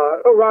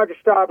 Roger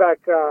Staubach,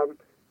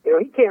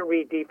 he can't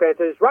read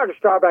defenses. Roger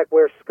Staubach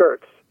wears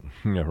skirts.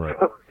 Yeah, right.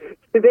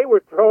 They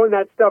were throwing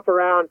that stuff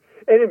around.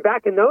 And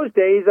back in those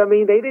days, I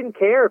mean, they didn't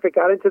care if it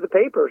got into the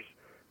papers,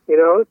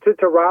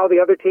 to rile the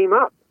other team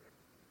up.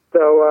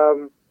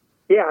 So,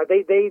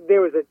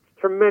 there was a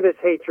tremendous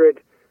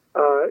hatred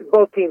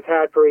both teams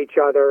had for each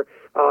other.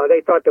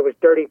 They thought there was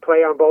dirty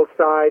play on both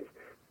sides.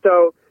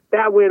 So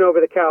that win over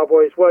the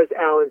Cowboys was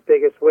Allen's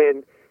biggest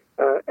win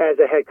as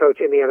a head coach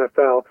in the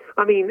NFL.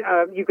 I mean,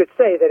 you could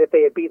say that if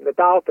they had beaten the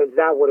Dolphins,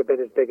 that would have been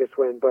his biggest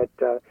win. But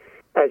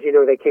as you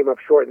know, they came up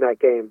short in that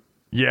game.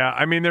 Yeah,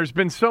 I mean, there's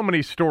been so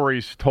many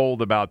stories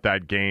told about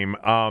that game.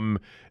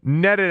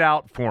 Net it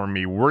out for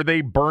me. Were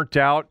they burnt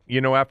out,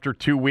 after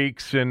 2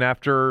 weeks and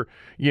after,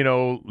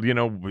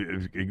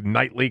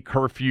 nightly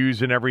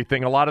curfews and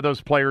everything? A lot of those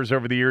players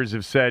over the years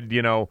have said,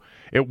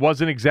 it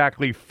wasn't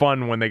exactly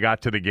fun when they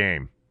got to the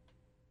game.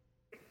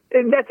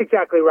 And that's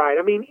exactly right.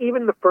 I mean,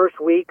 even the first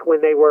week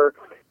when they were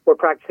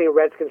practicing at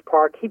Redskins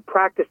Park, he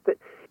practiced it.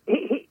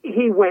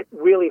 He went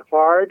really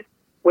hard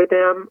with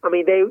them. I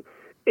mean,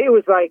 it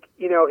was like,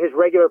 his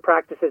regular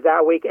practices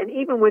that week. And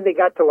even when they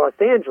got to Los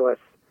Angeles,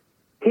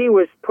 he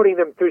was putting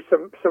them through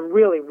some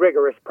really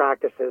rigorous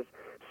practices.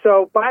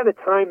 So by the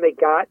time of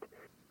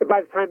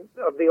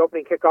the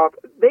opening kickoff,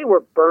 they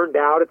were burned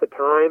out at the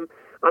time.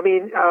 I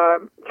mean,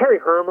 Terry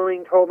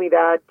Hermeling told me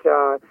that.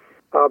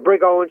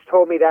 Brig Owens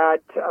told me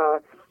that.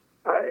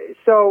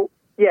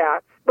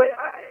 But,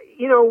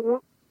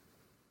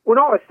 when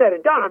all is said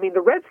and done, I mean,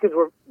 the Redskins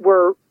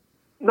were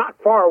not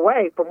far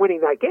away from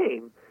winning that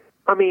game.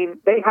 I mean,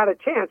 they had a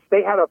chance.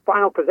 They had a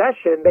final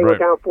possession. They were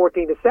down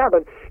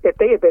 14-7. If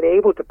they had been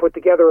able to put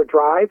together a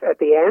drive at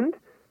the end,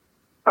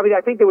 I mean,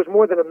 I think there was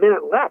more than a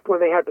minute left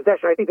when they had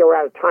possession. I think they were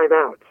out of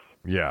timeouts.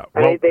 Yeah.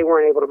 And they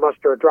weren't able to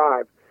muster a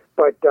drive.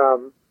 But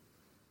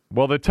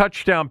the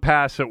touchdown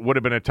pass, it would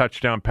have been a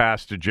touchdown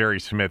pass to Jerry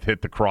Smith,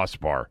 hit the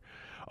crossbar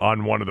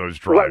on one of those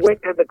drives. Right,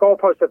 and the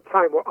goalposts at the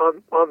time were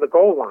on the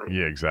goal line.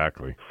 Yeah,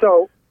 exactly.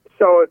 So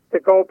if the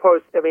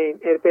goalpost, I mean,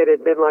 if it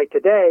had been like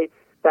today,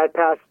 that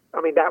pass,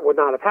 I mean, that would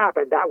not have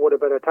happened. That would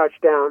have been a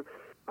touchdown.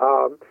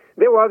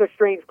 There were other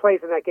strange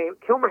plays in that game.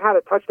 Kilmer had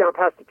a touchdown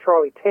pass to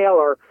Charlie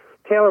Taylor.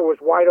 Taylor was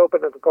wide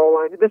open at the goal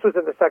line. This was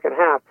in the second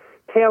half.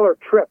 Taylor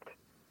tripped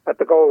at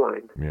the goal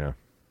line. Yeah.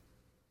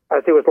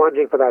 As he was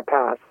lunging for that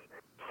pass.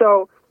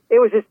 So it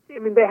was just, I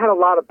mean, they had a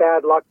lot of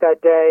bad luck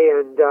that day.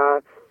 And,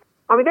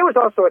 I mean, there was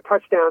also a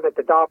touchdown that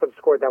the Dolphins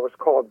scored that was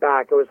called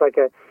back. It was like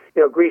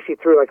Greasy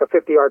threw like a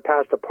 50-yard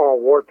pass to Paul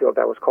Warfield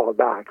that was called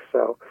back.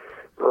 So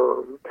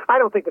I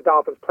don't think the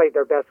Dolphins played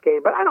their best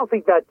game, but I don't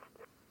think that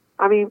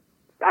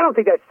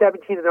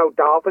 17-0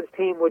 Dolphins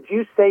team, would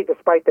you say,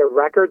 despite their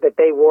record, that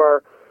they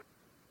were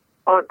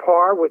on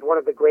par with one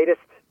of the greatest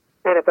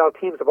NFL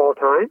teams of all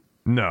time?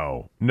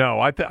 No.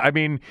 I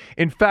mean,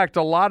 in fact,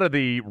 a lot of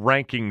the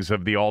rankings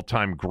of the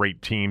all-time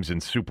great teams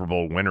and Super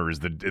Bowl winners,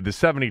 the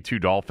 72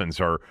 Dolphins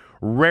are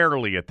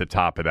rarely at the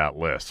top of that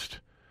list.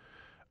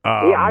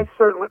 I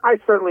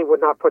certainly would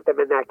not put them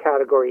in that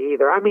category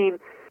either. I mean,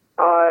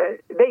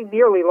 they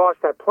nearly lost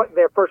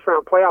their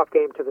first-round playoff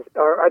game to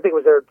I think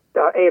it was their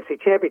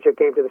AFC Championship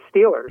game to the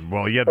Steelers.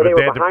 Well, yeah, but they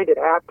were behind at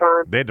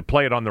halftime. They had to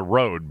play it on the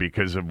road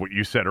because of what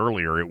you said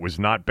earlier. It was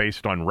not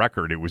based on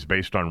record. It was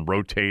based on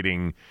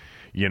rotating,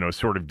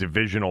 sort of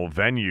divisional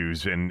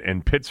venues,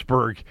 and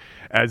Pittsburgh,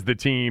 as the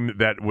team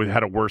that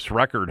had a worse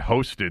record,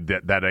 hosted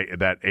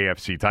that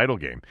AFC title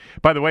game.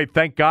 By the way,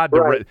 thank God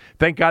the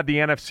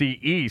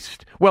NFC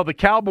East. Well, the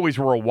Cowboys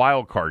were a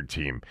wild card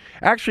team.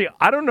 Actually,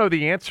 I don't know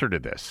the answer to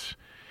this.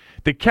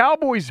 The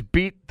Cowboys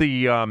beat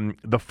the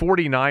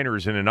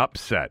 49ers in an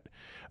upset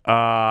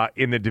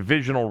in the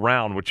divisional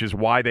round, which is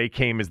why they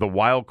came as the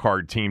wild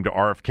card team to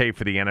RFK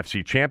for the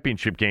NFC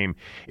Championship game.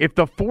 If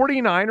the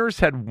 49ers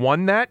had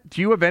won that,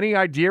 do you have any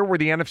idea where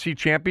the NFC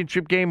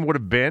Championship game would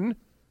have been?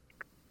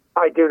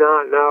 I do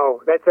not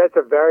know. That's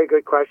a very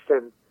good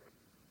question.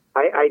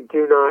 I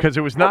do not. Because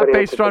it was not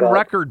based on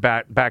record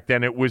back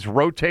then. It was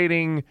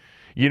rotating,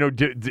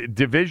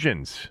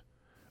 divisions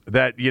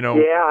that,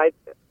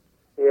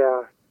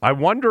 Yeah. I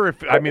wonder if,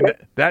 that would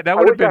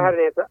have been. I had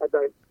an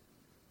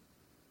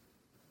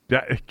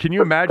answer. Can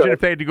you imagine if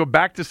they had to go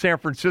back to San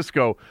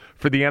Francisco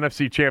for the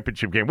NFC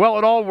Championship game? Well,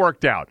 it all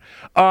worked out.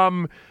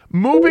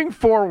 Moving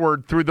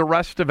forward through the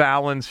rest of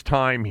Alan's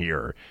time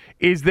here,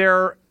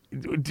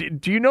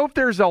 do you know if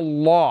there's a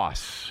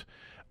loss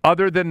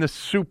other than the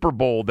Super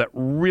Bowl that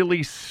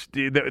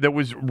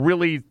was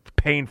really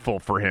painful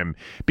for him?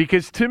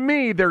 Because to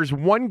me, there's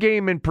one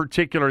game in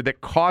particular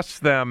that costs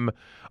them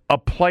a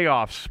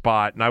playoff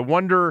spot, and I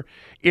wonder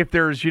if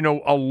there's, a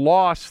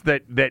loss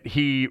that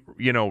he,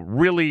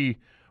 really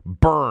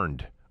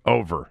burned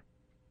over.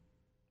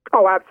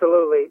 Oh,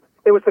 absolutely.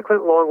 It was the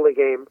Clint Longley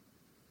game.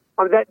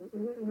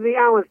 The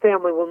Allen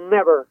family will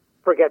never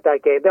forget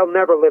that game. They'll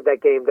never live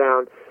that game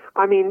down.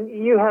 I mean,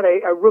 you had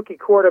a rookie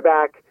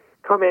quarterback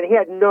come in. He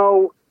had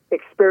no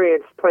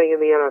experience playing in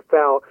the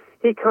NFL.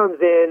 He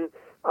comes in,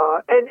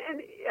 and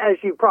as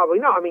you probably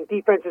know, I mean,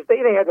 defenses, they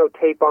had no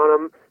tape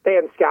on him. They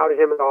hadn't scouted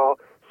him at all.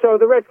 So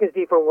the Redskins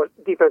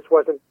defense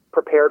wasn't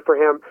prepared for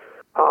him.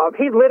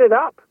 He lit it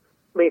up.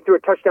 I mean, he threw a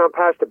touchdown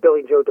pass to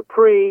Billy Joe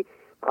Dupree.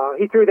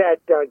 He threw that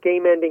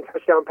game-ending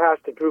touchdown pass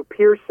to Drew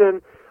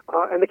Pearson.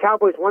 And the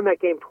Cowboys won that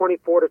game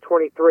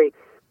 24-23.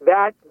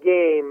 That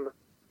game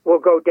will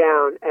go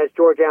down as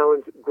George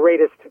Allen's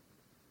greatest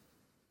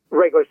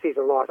regular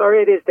season loss. Or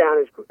it is down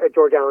as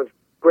George Allen's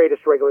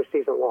greatest regular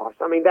season loss.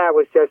 I mean, that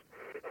was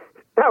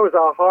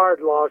a hard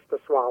loss to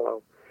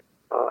swallow.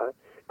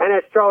 And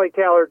as Charlie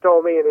Taylor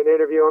told me in an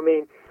interview, I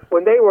mean,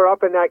 when they were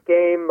up in that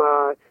game,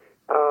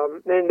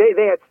 and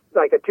they had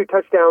like a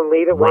 2-touchdown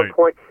lead at one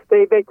point.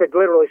 They could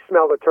literally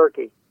smell the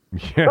turkey.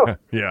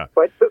 Yeah.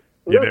 But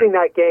losing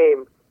that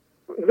game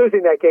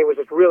was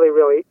just really,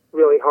 really,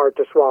 really hard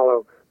to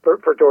swallow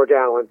for George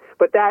Allen.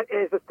 But that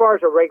is, as far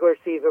as a regular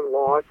season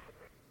loss,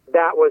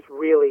 that was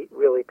really,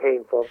 really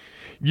painful.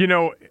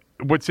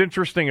 What's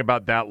interesting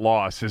about that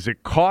loss is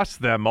it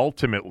cost them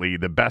ultimately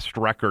the best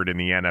record in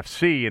the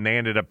NFC, and they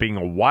ended up being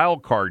a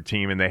wild card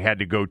team, and they had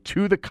to go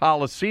to the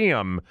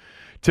Coliseum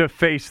to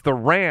face the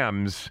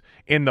Rams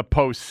in the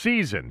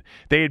postseason.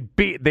 They had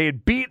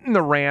beaten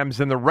the Rams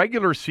in the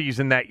regular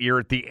season that year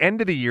at the end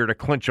of the year to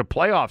clinch a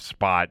playoff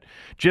spot,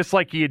 just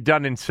like he had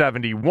done in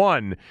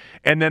 71.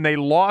 And then they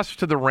lost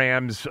to the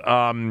Rams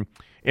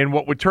in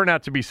what would turn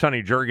out to be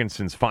Sonny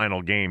Jurgensen's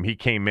final game. He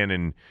came in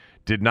and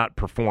did not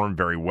perform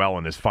very well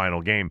in his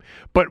final game.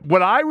 But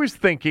what I was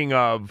thinking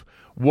of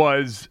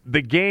was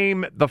the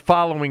game the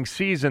following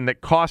season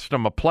that cost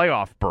him a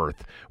playoff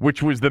berth,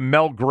 which was the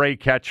Mel Gray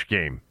catch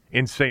game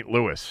in St.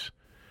 Louis,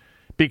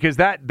 because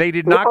they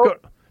didn't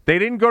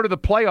go to the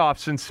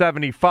playoffs in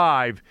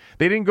 75.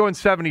 They didn't go in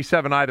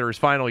 77 either, his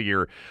final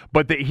year.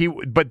 But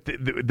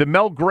the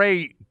Mel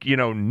Gray,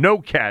 no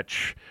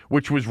catch,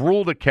 which was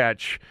ruled a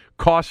catch,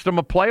 cost him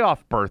a playoff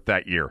berth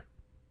that year.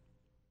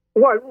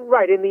 Well,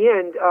 right. In the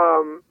end,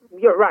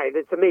 you're right.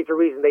 It's a major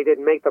reason they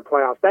didn't make the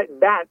playoffs.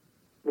 That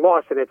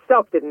loss in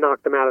itself didn't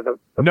knock them out of the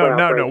playoff race.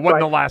 No. It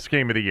wasn't the last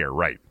game of the year,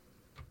 right?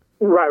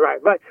 Right.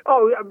 But,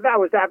 that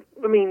was that.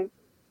 I mean,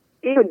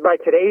 even by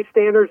today's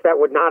standards, that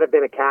would not have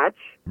been a catch.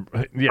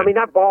 Yeah. I mean,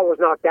 that ball was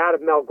knocked out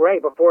of Mel Gray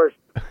before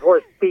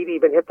his feet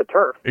even hit the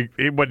turf.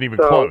 It wasn't even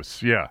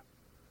close, yeah.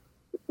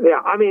 Yeah,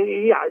 I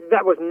mean,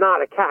 that was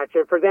not a catch.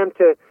 And for them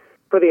to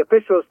for the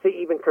officials to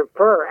even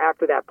confer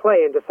after that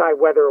play and decide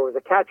whether it was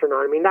a catch or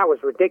not. I mean, that was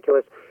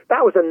ridiculous.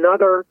 That was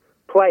another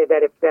play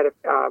that if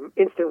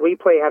instant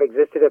replay had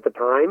existed at the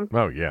time,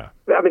 oh yeah,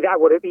 I mean,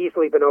 that would have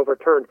easily been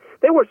overturned.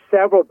 There were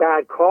several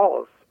bad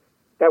calls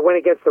that went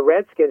against the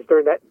Redskins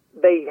during that.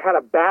 They had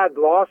a bad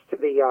loss to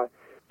the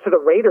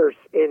Raiders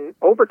in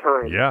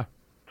overtime. Yeah,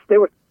 there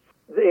were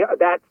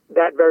that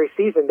very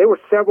season. There were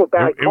several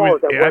bad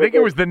calls. I think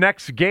it was the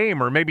next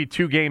game or maybe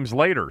 2 games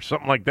later,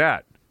 something like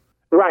that.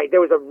 Right, there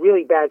was a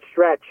really bad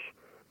stretch.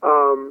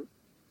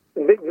 They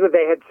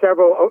had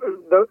several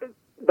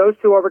those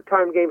 2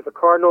 overtime games, the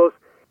Cardinals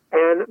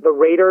and the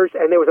Raiders,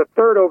 and there was a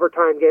third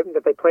overtime game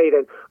that they played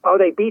in. Oh,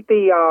 they beat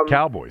the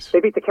Cowboys. They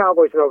beat the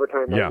Cowboys in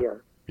overtime that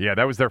year. Yeah,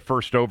 that was their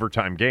first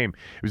overtime game.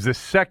 It was the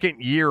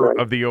second year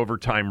of the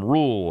overtime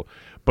rule,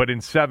 but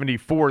in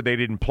 74 they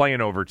didn't play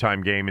an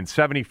overtime game. In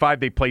 75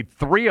 they played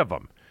 3 of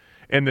them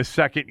in the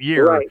second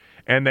year,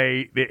 and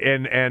they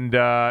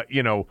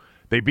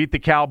beat the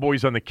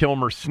Cowboys on the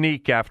Kilmer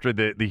sneak after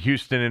the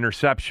Houston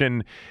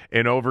interception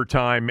in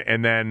overtime,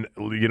 and then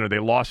they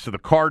lost to the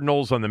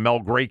Cardinals on the Mel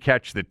Gray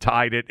catch that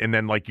tied it, and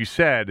then like you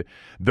said,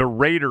 the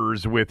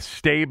Raiders with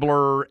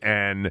Stabler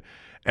and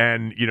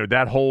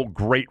that whole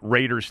great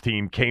Raiders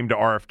team came to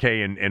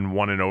RFK and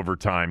won in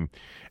overtime.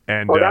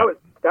 And that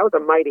was a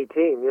mighty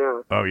team, yeah.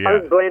 Oh yeah. I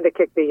think Blanda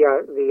kicked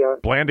the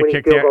Blanda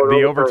kicked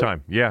the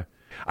overtime. Yeah.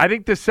 I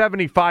think the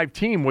 75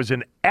 team was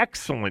an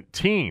excellent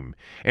team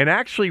and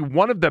actually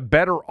one of the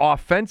better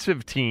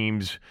offensive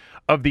teams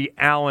of the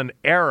Allen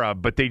era,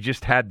 but they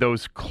just had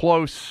those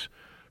close,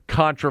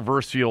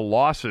 controversial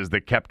losses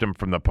that kept them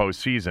from the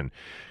postseason.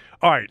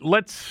 All right,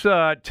 let's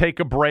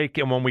take a break,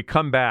 and when we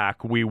come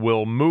back, we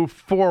will move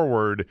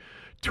forward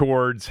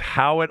towards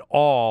how it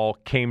all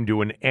came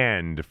to an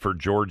end for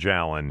George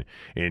Allen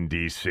in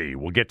D.C.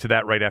 We'll get to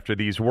that right after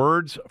these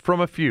words from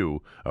a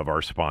few of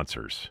our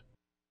sponsors.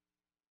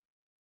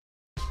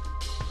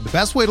 The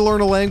best way to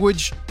learn a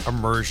language?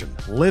 Immersion.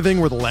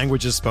 Living where the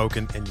language is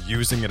spoken and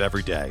using it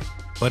every day.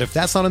 But if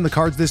that's not in the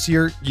cards this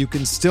year, you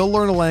can still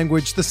learn a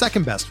language the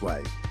second best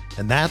way,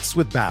 and that's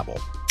with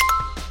Babbel.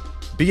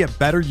 Be a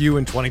better you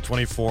in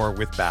 2024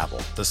 with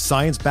Babbel, the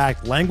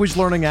science-backed language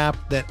learning app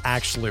that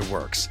actually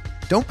works.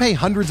 Don't pay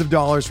hundreds of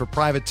dollars for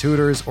private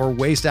tutors or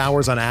waste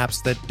hours on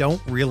apps that don't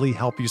really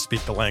help you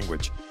speak the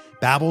language.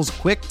 Babbel's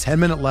quick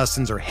 10-minute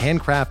lessons are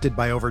handcrafted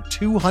by over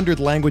 200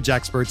 language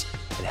experts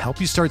and help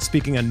you start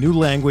speaking a new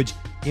language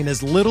in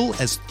as little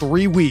as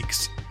 3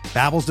 weeks.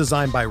 Babbel's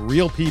designed by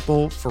real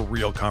people for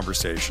real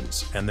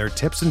conversations, and their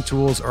tips and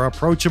tools are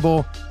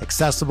approachable,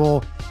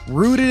 accessible,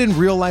 rooted in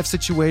real-life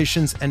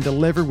situations, and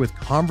delivered with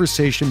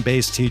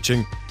conversation-based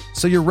teaching,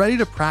 so you're ready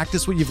to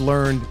practice what you've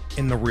learned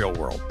in the real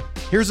world.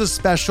 Here's a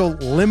special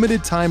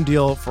limited-time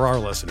deal for our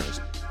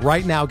listeners.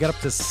 Right now, get up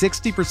to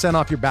 60%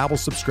 off your Babbel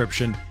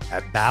subscription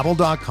at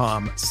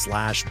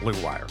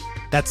babbel.com/BlueWire.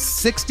 That's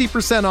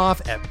 60%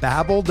 off at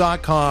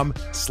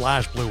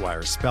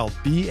babbel.com/BlueWire, spelled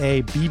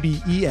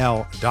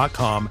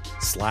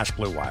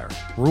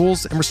BABBEL.com/BlueWire.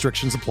 Rules and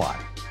restrictions apply.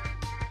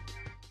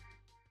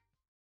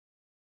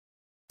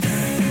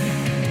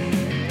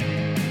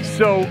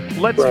 So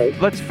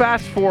let's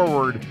fast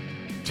forward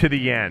to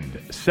the end,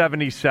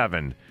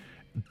 77.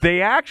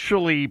 They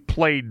actually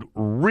played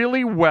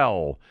really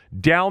well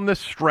down the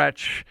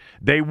stretch.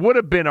 They would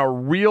have been a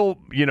real,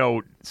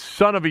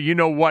 son of a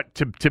you-know-what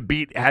to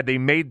beat had they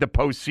made the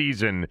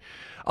postseason.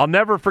 I'll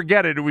never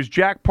forget it. It was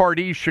Jack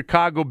Pardee's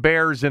Chicago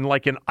Bears in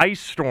like an ice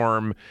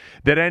storm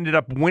that ended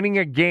up winning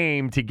a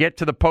game to get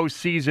to the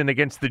postseason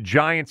against the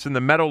Giants in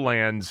the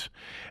Meadowlands.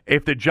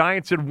 If the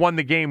Giants had won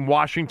the game,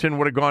 Washington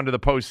would have gone to the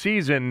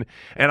postseason,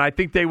 and I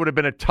think they would have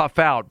been a tough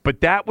out. But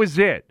that was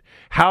it.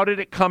 How did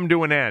it come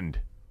to an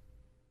end?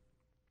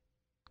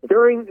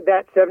 During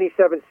that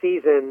 77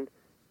 season,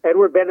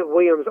 Edward Bennett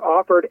Williams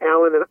offered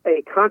Allen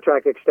a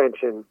contract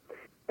extension.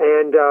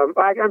 And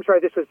I'm sorry,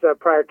 this was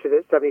prior to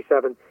the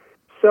 77.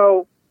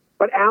 So,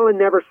 but Allen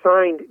never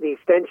signed the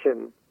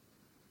extension.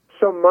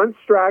 So months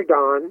dragged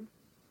on.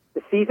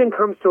 The season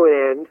comes to an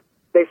end.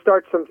 They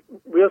start some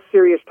real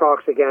serious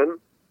talks again.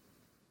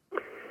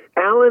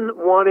 Allen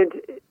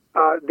wanted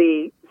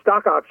the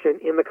stock option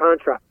in the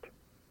contract,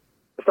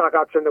 the stock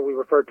option that we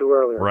referred to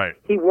earlier. Right.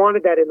 He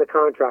wanted that in the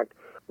contract.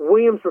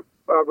 Williams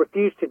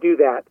refused to do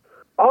that.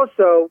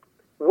 Also,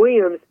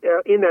 Williams,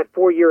 in that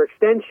 4-year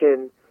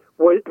extension,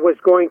 was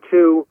going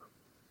to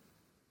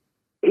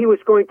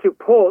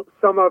pull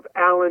some of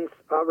Allen's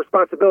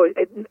responsibility.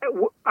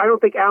 I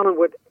don't think Allen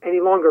would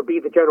any longer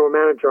be the general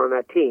manager on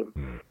that team.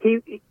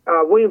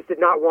 Williams did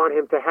not want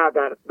him to have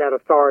that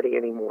authority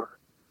anymore.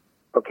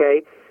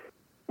 Okay?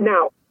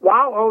 Now,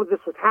 while all of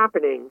this was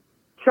happening,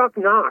 Chuck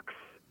Knox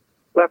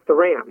left the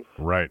Rams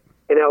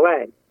in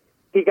L.A.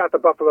 He got the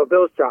Buffalo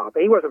Bills job.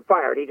 He wasn't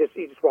fired. He just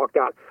walked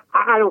out.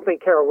 I don't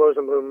think Carol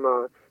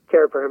Rosenblum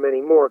cared for him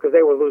anymore because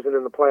they were losing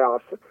in the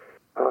playoffs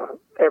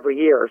every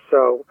year.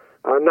 So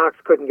Knox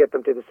couldn't get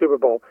them to the Super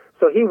Bowl.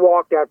 So he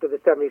walked after the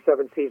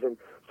 77 season.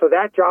 So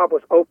that job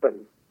was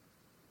open.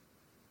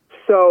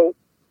 So,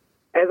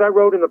 as I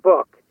wrote in the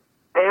book,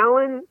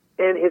 Allen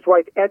and his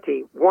wife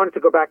Etty wanted to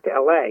go back to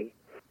L.A.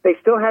 They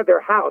still had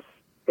their house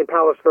in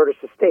Palos Verdes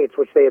Estates,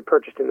 which they had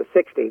purchased in the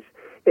 60s.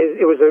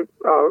 It was a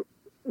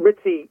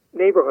ritzy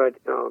neighborhood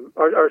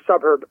or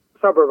suburb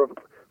of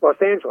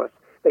Los Angeles.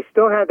 They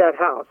still had that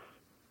house.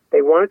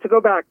 They wanted to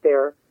go back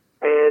there,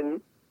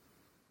 and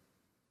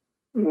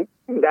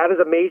that is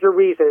a major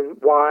reason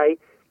why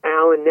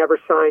Allen never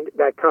signed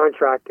that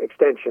contract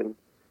extension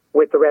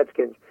with the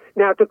Redskins.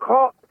 Now,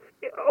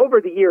 over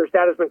the years,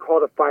 that has been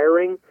called a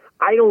firing.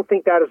 I don't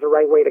think that is the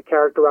right way to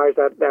characterize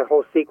that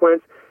whole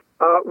sequence.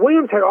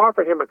 Williams had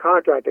offered him a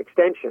contract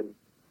extension.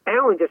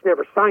 Allen just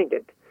never signed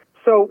it.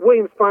 So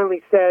Williams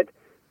finally said,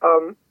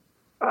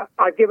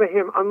 I've given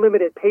him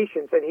unlimited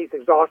patience, and he's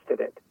exhausted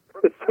it.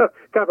 It's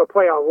kind of a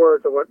play on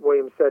words of what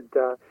Williams said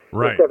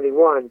in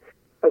 71.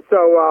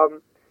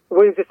 So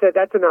Williams just said,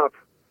 that's enough.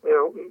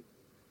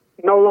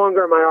 No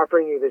longer am I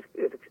offering you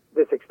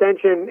this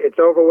extension. It's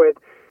over with.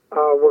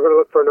 We're going to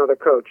look for another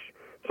coach.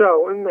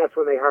 So, and that's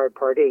when they hired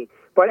Pardee.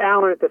 But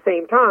Allen, at the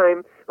same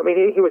time, I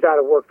mean, he was out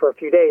of work for a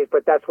few days,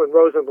 but that's when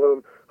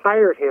Rosenblum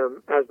hired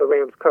him as the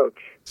Rams coach.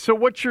 So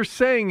what you're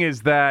saying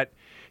is that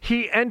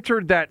he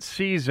entered that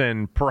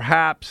season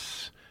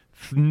perhaps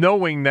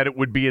knowing that it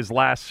would be his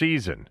last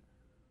season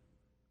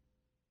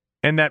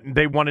and that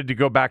they wanted to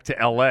go back to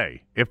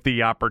L.A. if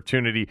the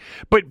opportunity.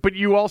 But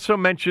you also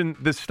mentioned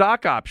the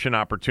stock option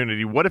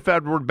opportunity. What if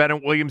Edward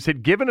Bennett Williams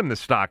had given him the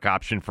stock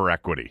option for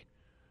equity?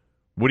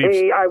 Would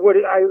he? I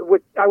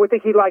would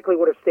think he likely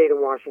would have stayed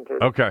in Washington.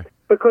 Okay.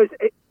 Because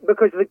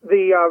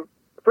the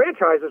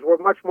franchises were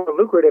much more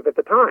lucrative at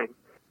the time.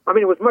 I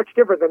mean, it was much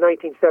different than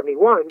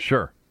 1971.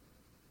 Sure.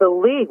 The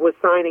league was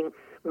signing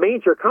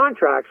major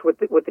contracts with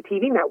the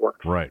TV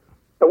networks. Right.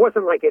 It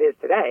wasn't like it is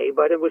today,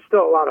 but it was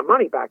still a lot of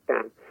money back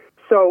then.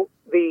 So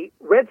the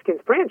Redskins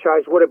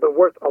franchise would have been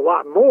worth a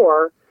lot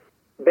more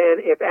than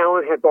if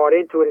Allen had bought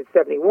into it in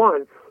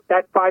 71.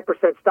 That 5%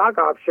 stock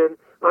option,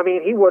 I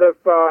mean, he would have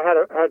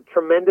had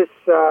tremendous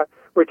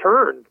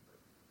return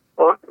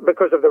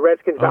because of the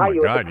Redskins'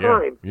 value at the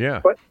time.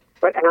 Yeah.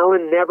 But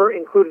Allen never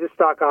included the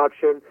stock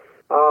option.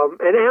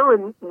 And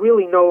Allen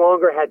really no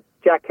longer had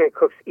Jack Kent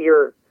Cook's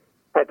ear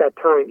at that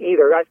time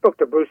either. I spoke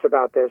to Bruce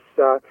about this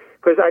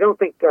because I don't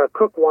think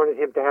Cook wanted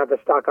him to have the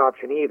stock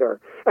option either.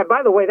 And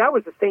by the way, that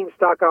was the same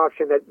stock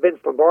option that Vince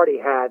Lombardi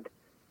had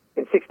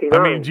in 69.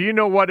 I mean, do you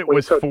know what it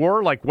was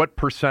for? Like what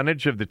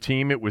percentage of the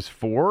team it was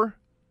for?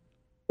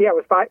 Yeah, it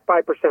was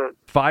 5%.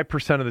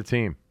 5% of the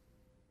team.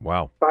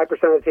 Wow. 5% of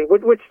the team,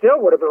 which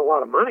still would have been a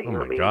lot of money.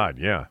 Oh, my God,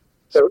 yeah.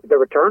 The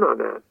return on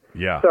that.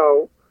 Yeah.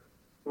 So,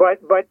 but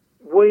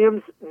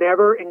Williams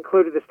never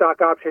included the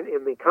stock option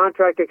in the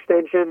contract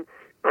extension,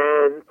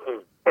 and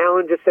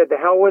Allen just said, "The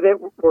hell with it.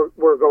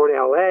 We're going to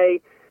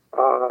L.A."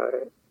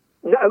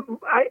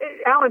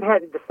 Allen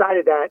hadn't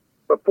decided that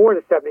before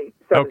the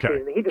 77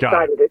 season. He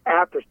decided it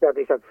after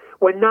 77.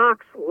 When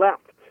Knox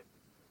left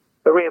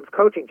the Rams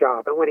coaching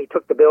job, and when he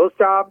took the Bills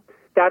job,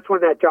 that's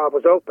when that job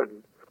was open.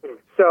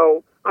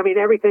 So, I mean,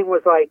 everything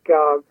was like,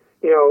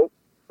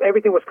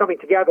 everything was coming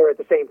together at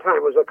the same time.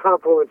 It was a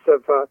confluence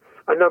of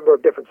a number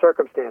of different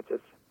circumstances.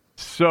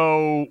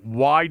 So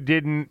why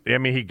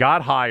he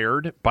got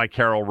hired by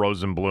Carroll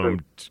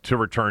Rosenblum to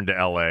return to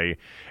L.A.,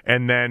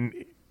 and then,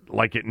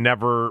 it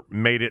never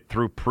made it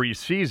through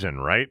preseason,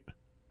 right?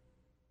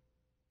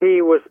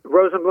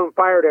 Rosenblum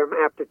fired him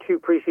after 2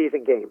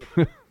 preseason games.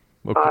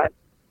 Okay.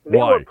 There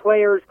Why? were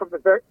players from the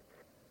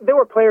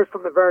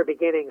very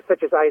beginning,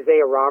 such as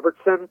Isaiah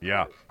Robertson.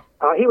 Yeah.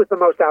 He was the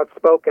most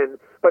outspoken,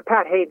 but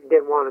Pat Hayden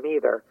didn't want him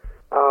either.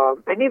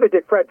 And neither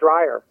did Fred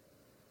Dreyer.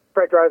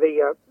 Fred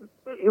Dreyer,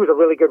 he was a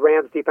really good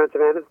Rams defensive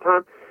end at the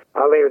time,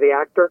 later the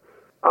actor.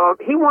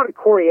 He wanted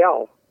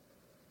Coryell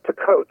to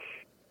coach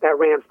that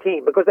Rams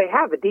team because they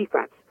had the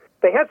defense.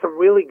 They had some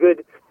really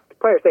good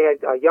players. They had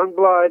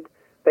Youngblood.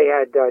 They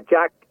had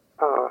Jack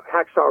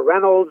Hacksaw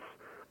Reynolds,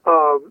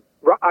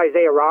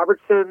 Isaiah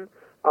Robertson.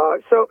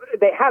 So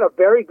they had a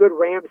very good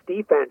Rams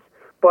defense,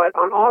 but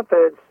on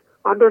offense,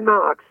 under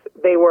Knox,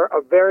 they were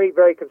a very,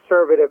 very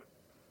conservative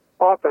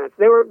offense.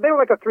 They were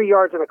like a 3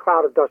 yards in a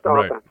cloud of dust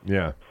offense.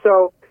 Yeah.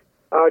 So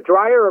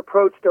Dreyer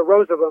approached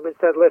Rosenblum and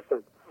said,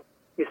 "Listen,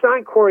 you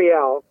sign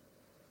Coryell,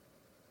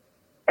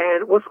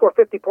 and we'll score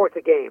 50 points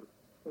a game.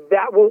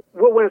 We'll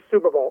win a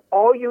Super Bowl.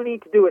 All you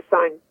need to do is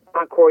sign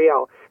on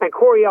Coryell." And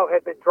Coryell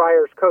had been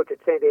Dreyer's coach at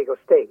San Diego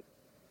State.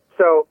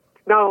 So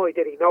not only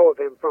did he know of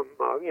him from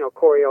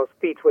Coryell's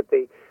feats with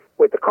the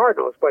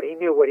Cardinals, but he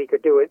knew what he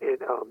could do at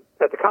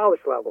the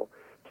college level.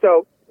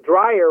 So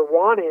Dreyer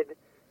wanted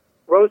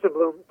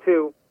Rosenblum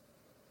to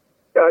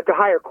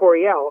hire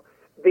Coryell.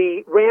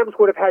 The Rams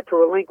would have had to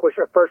relinquish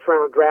a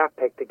first-round draft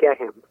pick to get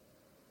him.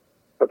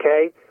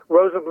 Okay?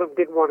 Rosenblum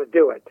didn't want to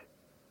do it.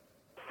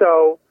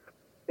 So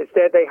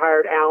instead they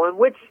hired Allen,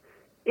 which,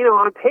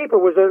 on paper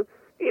was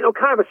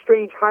kind of a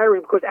strange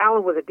hiring because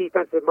Allen was a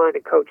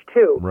defensive-minded coach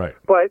too. Right.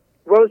 But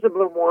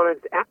Rosenblum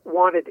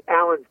wanted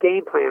Allen's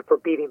game plan for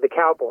beating the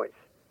Cowboys,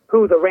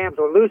 who the Rams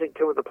were losing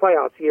to in the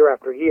playoffs year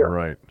after year.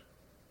 Right.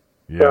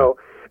 Yeah. So,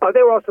 Oh,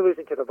 they were also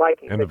losing to the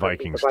Vikings. And the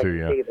Vikings too,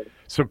 yeah. Either.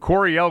 So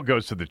Coryell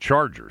goes to the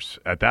Chargers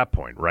at that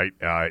point, right?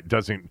 It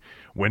doesn't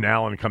when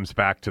Allen comes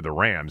back to the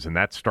Rams, and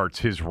that starts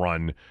his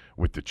run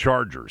with the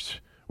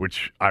Chargers,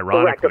 which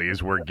ironically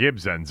is where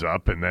Gibbs ends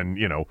up, and then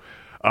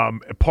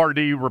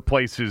Pardee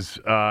replaces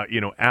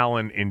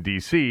Allen in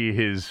D.C.,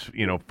 his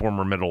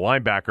former middle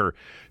linebacker.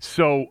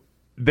 So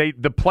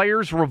the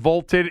players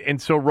revolted,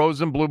 and so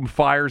Rosenblum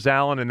fires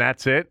Allen, and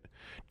that's it.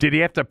 Did he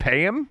have to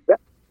pay him?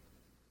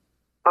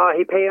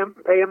 He pay him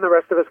the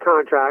rest of his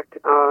contract.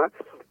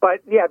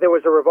 But yeah, there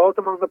was a revolt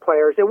among the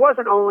players. It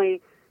wasn't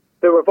only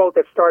the revolt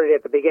that started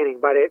at the beginning,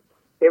 but it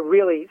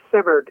really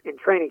simmered in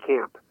training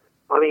camp.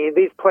 I mean,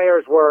 these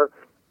players were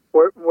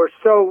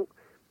so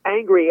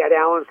angry at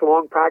Allen's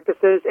long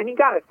practices, and you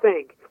got to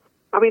think.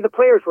 I mean, the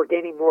players were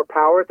gaining more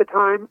power at the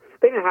time.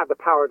 They didn't have the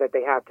power that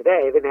they have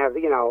today. They didn't have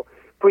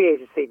free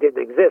agency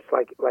didn't exist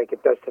like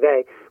it does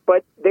today.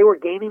 But they were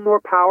gaining more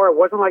power. It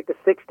wasn't like the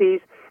 '60s.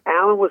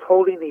 Allen was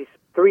holding these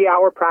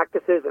 3-hour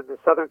practices in the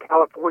Southern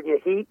California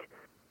heat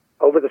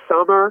over the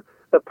summer.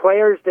 The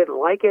players didn't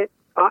like it.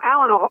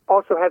 Allen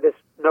also had this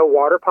no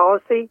water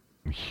policy,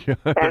 and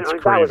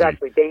that was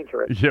actually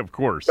dangerous. Yeah, of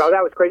course. So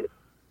that was crazy.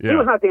 Yeah. He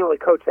was not the only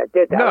coach that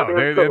did that.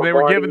 No,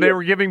 they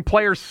were giving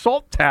players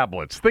salt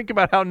tablets. Think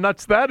about how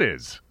nuts that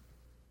is.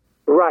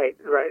 Right.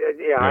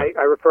 Yeah.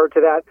 I referred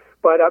to that.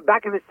 But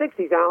back in the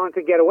 '60s, Allen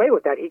could get away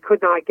with that. He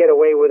could not get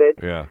away with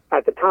it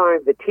at the time.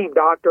 The team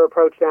doctor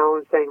approached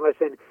Allen saying,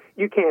 "Listen,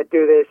 you can't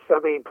do this. I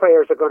mean,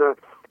 players are going to,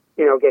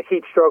 get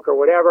heat stroke or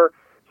whatever."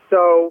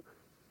 So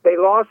they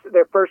lost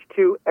their first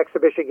 2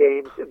 exhibition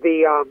games.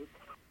 The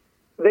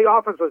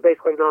offense was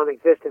basically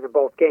non-existent in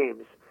both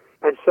games,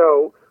 and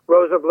so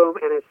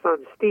Rosenblum and his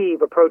son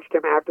Steve approached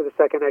him after the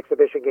second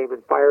exhibition game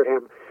and fired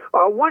him.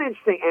 One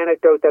interesting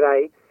anecdote that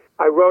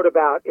I wrote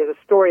about is a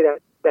story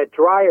that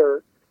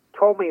Dreyer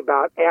told me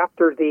about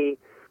after the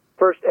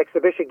first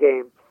exhibition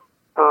game.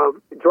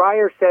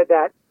 Dreyer said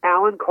that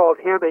Allen called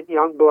him and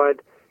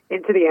Youngblood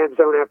into the end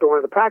zone after one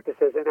of the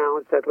practices, and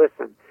Allen said,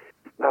 "Listen,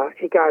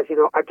 hey guys,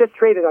 I've just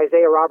traded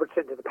Isaiah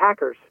Robertson to the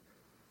Packers."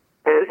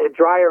 And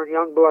Dreyer and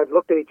Youngblood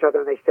looked at each other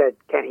and they said,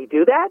 "Can he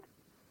do that?"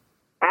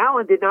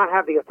 Allen did not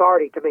have the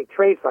authority to make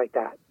trades like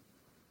that.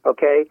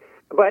 Okay?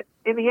 But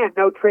in the end,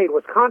 no trade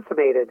was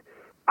consummated.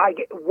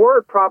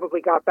 Word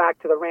probably got back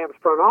to the Rams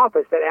front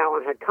office that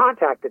Allen had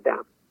contacted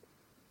them.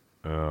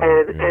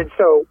 And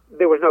so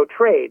there was no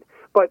trade.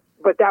 But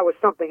that was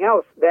something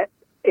else that,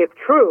 if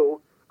true,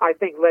 I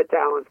think led to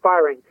Allen's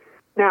firing.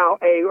 Now,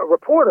 a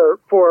reporter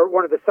for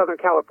one of the Southern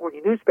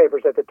California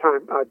newspapers at the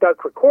time, Doug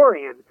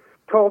Krikorian,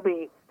 told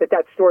me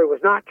that story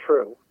was not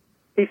true.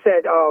 He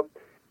said,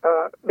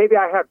 maybe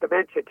I have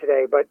dementia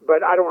today,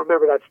 but I don't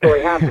remember that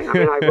story happening. I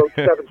mean, I wrote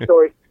 7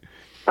 stories.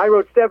 I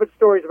wrote 7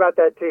 stories about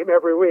that team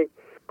every week.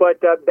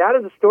 But that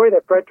is a story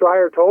that Brett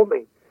Dreyer told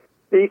me.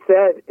 He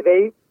said,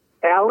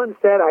 Allen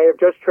said, "I have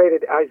just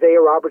traded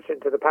Isaiah Robertson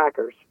to the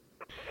Packers."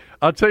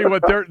 I'll tell you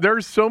what,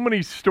 there's so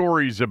many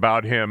stories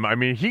about him. I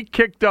mean, he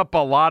kicked up a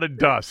lot of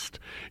dust,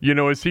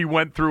 as he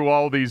went through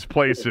all these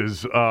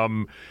places,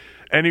 and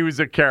he was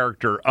a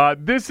character.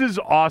 This is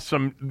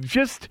awesome.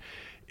 Just,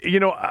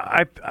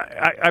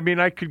 I mean,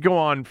 I could go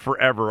on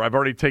forever. I've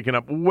already taken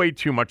up way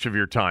too much of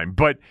your time.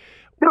 But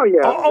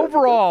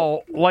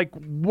overall, like,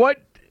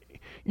 what...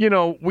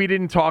 we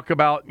didn't talk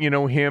about,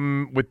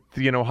 him with,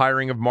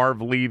 hiring of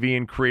Marv Levy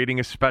and creating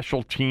a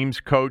special teams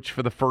coach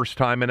for the first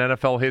time in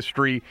NFL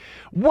history.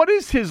 What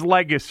is his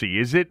legacy?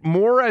 Is it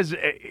more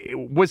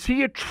was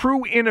he a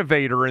true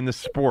innovator in the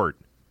sport?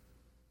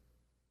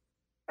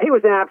 He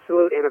was an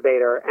absolute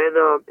innovator,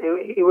 and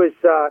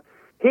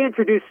he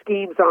introduced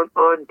schemes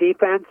on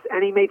defense,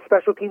 and he made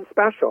special teams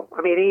special.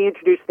 I mean, he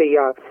introduced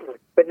the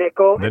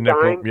nickel and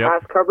dime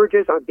pass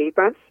coverages on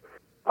defense.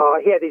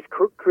 He had these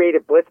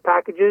creative blitz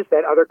packages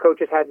that other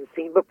coaches hadn't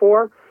seen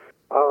before.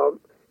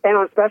 And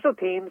on special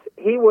teams,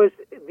 he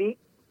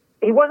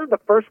wasn't the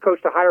first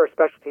coach to hire a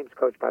special teams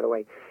coach, by the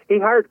way. He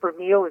hired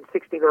Vermeil in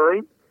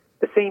 '69,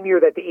 the same year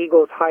that the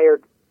Eagles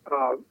hired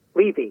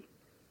Levy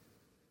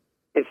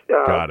as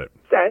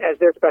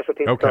their special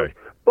teams coach.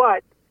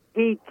 But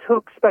he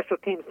took special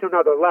teams to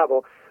another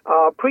level.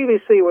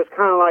 Previously, it was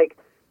kind of like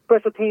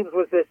special teams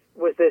was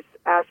this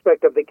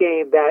aspect of the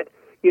game that,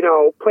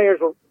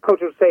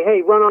 coaches would say,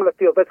 "Hey, run on the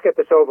field, let's get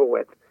this over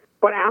with."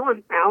 But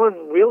Allen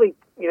really,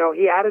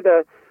 he added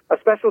a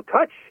special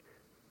touch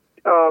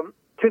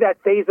to that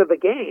phase of the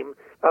game.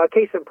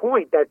 Case in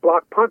point, that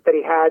block punt that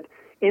he had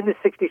in the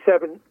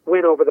 '67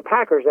 win over the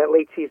Packers, that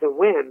late season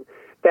win,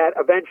 that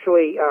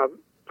eventually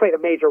played a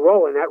major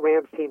role in that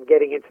Rams team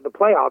getting into the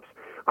playoffs.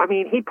 I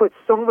mean, he put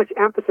so much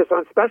emphasis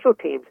on special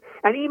teams,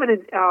 and even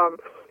in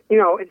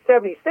in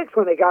 '76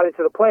 when they got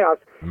into the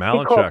playoffs,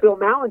 he called Bill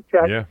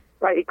Malinchak. Yeah.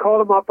 Right, he called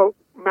him up.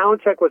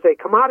 Malinchak was a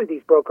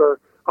commodities broker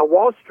on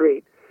Wall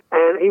Street,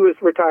 and he was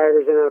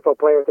retired as an NFL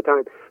player at the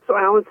time. So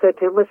Allen said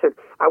to him, "Listen,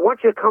 I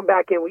want you to come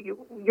back in.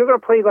 You're going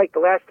to play like the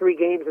last 3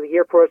 games of the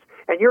year for us,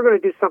 and you're going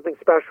to do something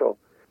special."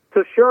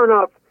 So sure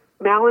enough,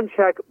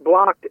 Malinchak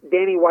blocked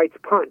Danny White's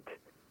punt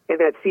in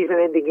that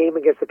season-ending game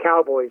against the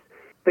Cowboys.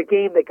 the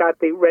game that got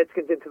the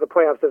Redskins into the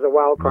playoffs as a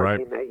wild card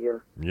team that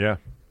year. Yeah,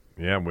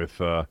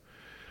 with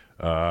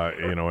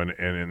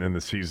and in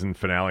the season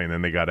finale, and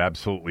then they got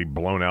absolutely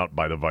blown out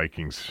by the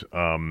Vikings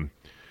in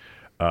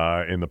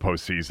the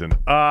postseason.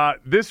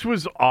 This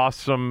was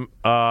awesome.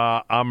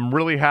 I'm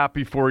really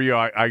happy for you.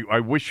 I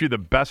wish you the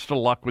best of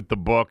luck with the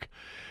book.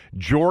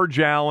 George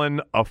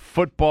Allen, A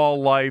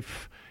Football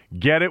Life.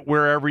 Get it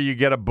wherever you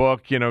get a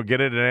book. Get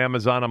it at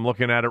Amazon. I'm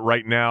looking at it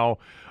right now.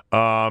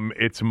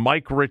 It's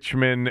Mike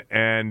Richman,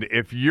 and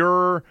if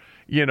you're,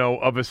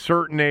 of a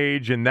certain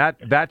age and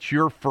that's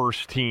your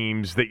first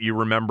teams that you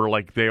remember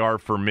like they are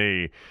for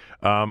me,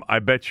 I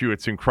bet you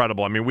it's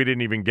incredible. I mean, we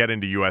didn't even get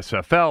into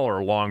USFL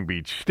or Long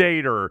Beach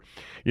State or,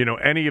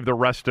 any of the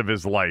rest of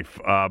his life,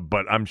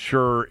 but I'm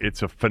sure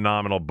it's a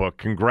phenomenal book.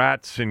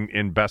 Congrats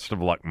and best of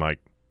luck, Mike.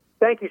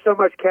 Thank you so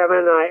much,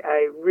 Kevin.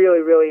 I really,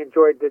 really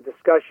enjoyed the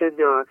discussion.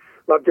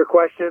 Loved your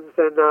questions.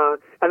 And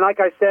like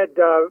I said,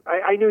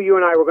 I knew you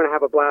and I were going to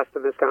have a blast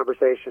in this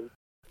conversation.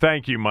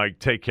 Thank you, Mike.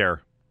 Take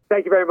care.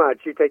 Thank you very much.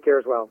 You take care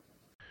as well.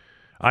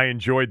 I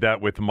enjoyed that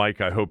with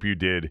Mike. I hope you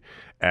did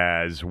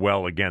as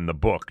well. Again, the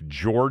book,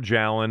 George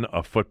Allen,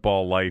 A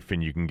Football Life,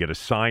 and you can get a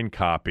signed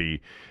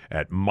copy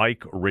at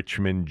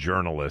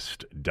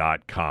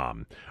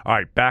MikeRichmanJournalist.com. All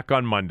right, back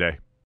on Monday.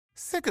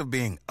 Sick of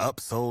being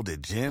upsold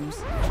at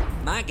gyms?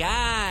 My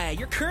guy,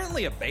 you're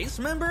currently a base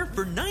member.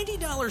 For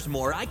 $90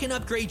 more, I can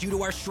upgrade you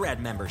to our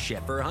Shred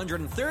membership. For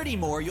 $130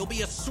 more, you'll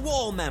be a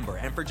Swole member.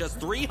 And for just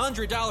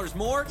 $300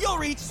 more, you'll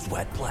reach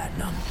Sweat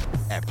Platinum.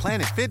 At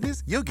Planet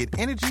Fitness, you'll get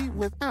energy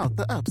without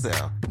the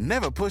upsell.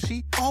 Never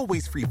pushy,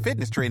 always free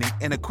fitness training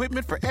and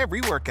equipment for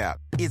every workout.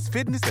 It's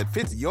fitness that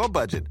fits your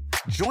budget.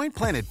 Join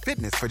Planet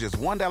Fitness for just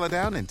 $1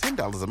 down and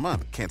 $10 a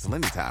month. Cancel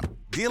anytime.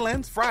 Deal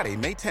ends Friday,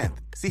 May 10th.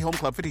 See Home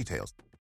Club for details.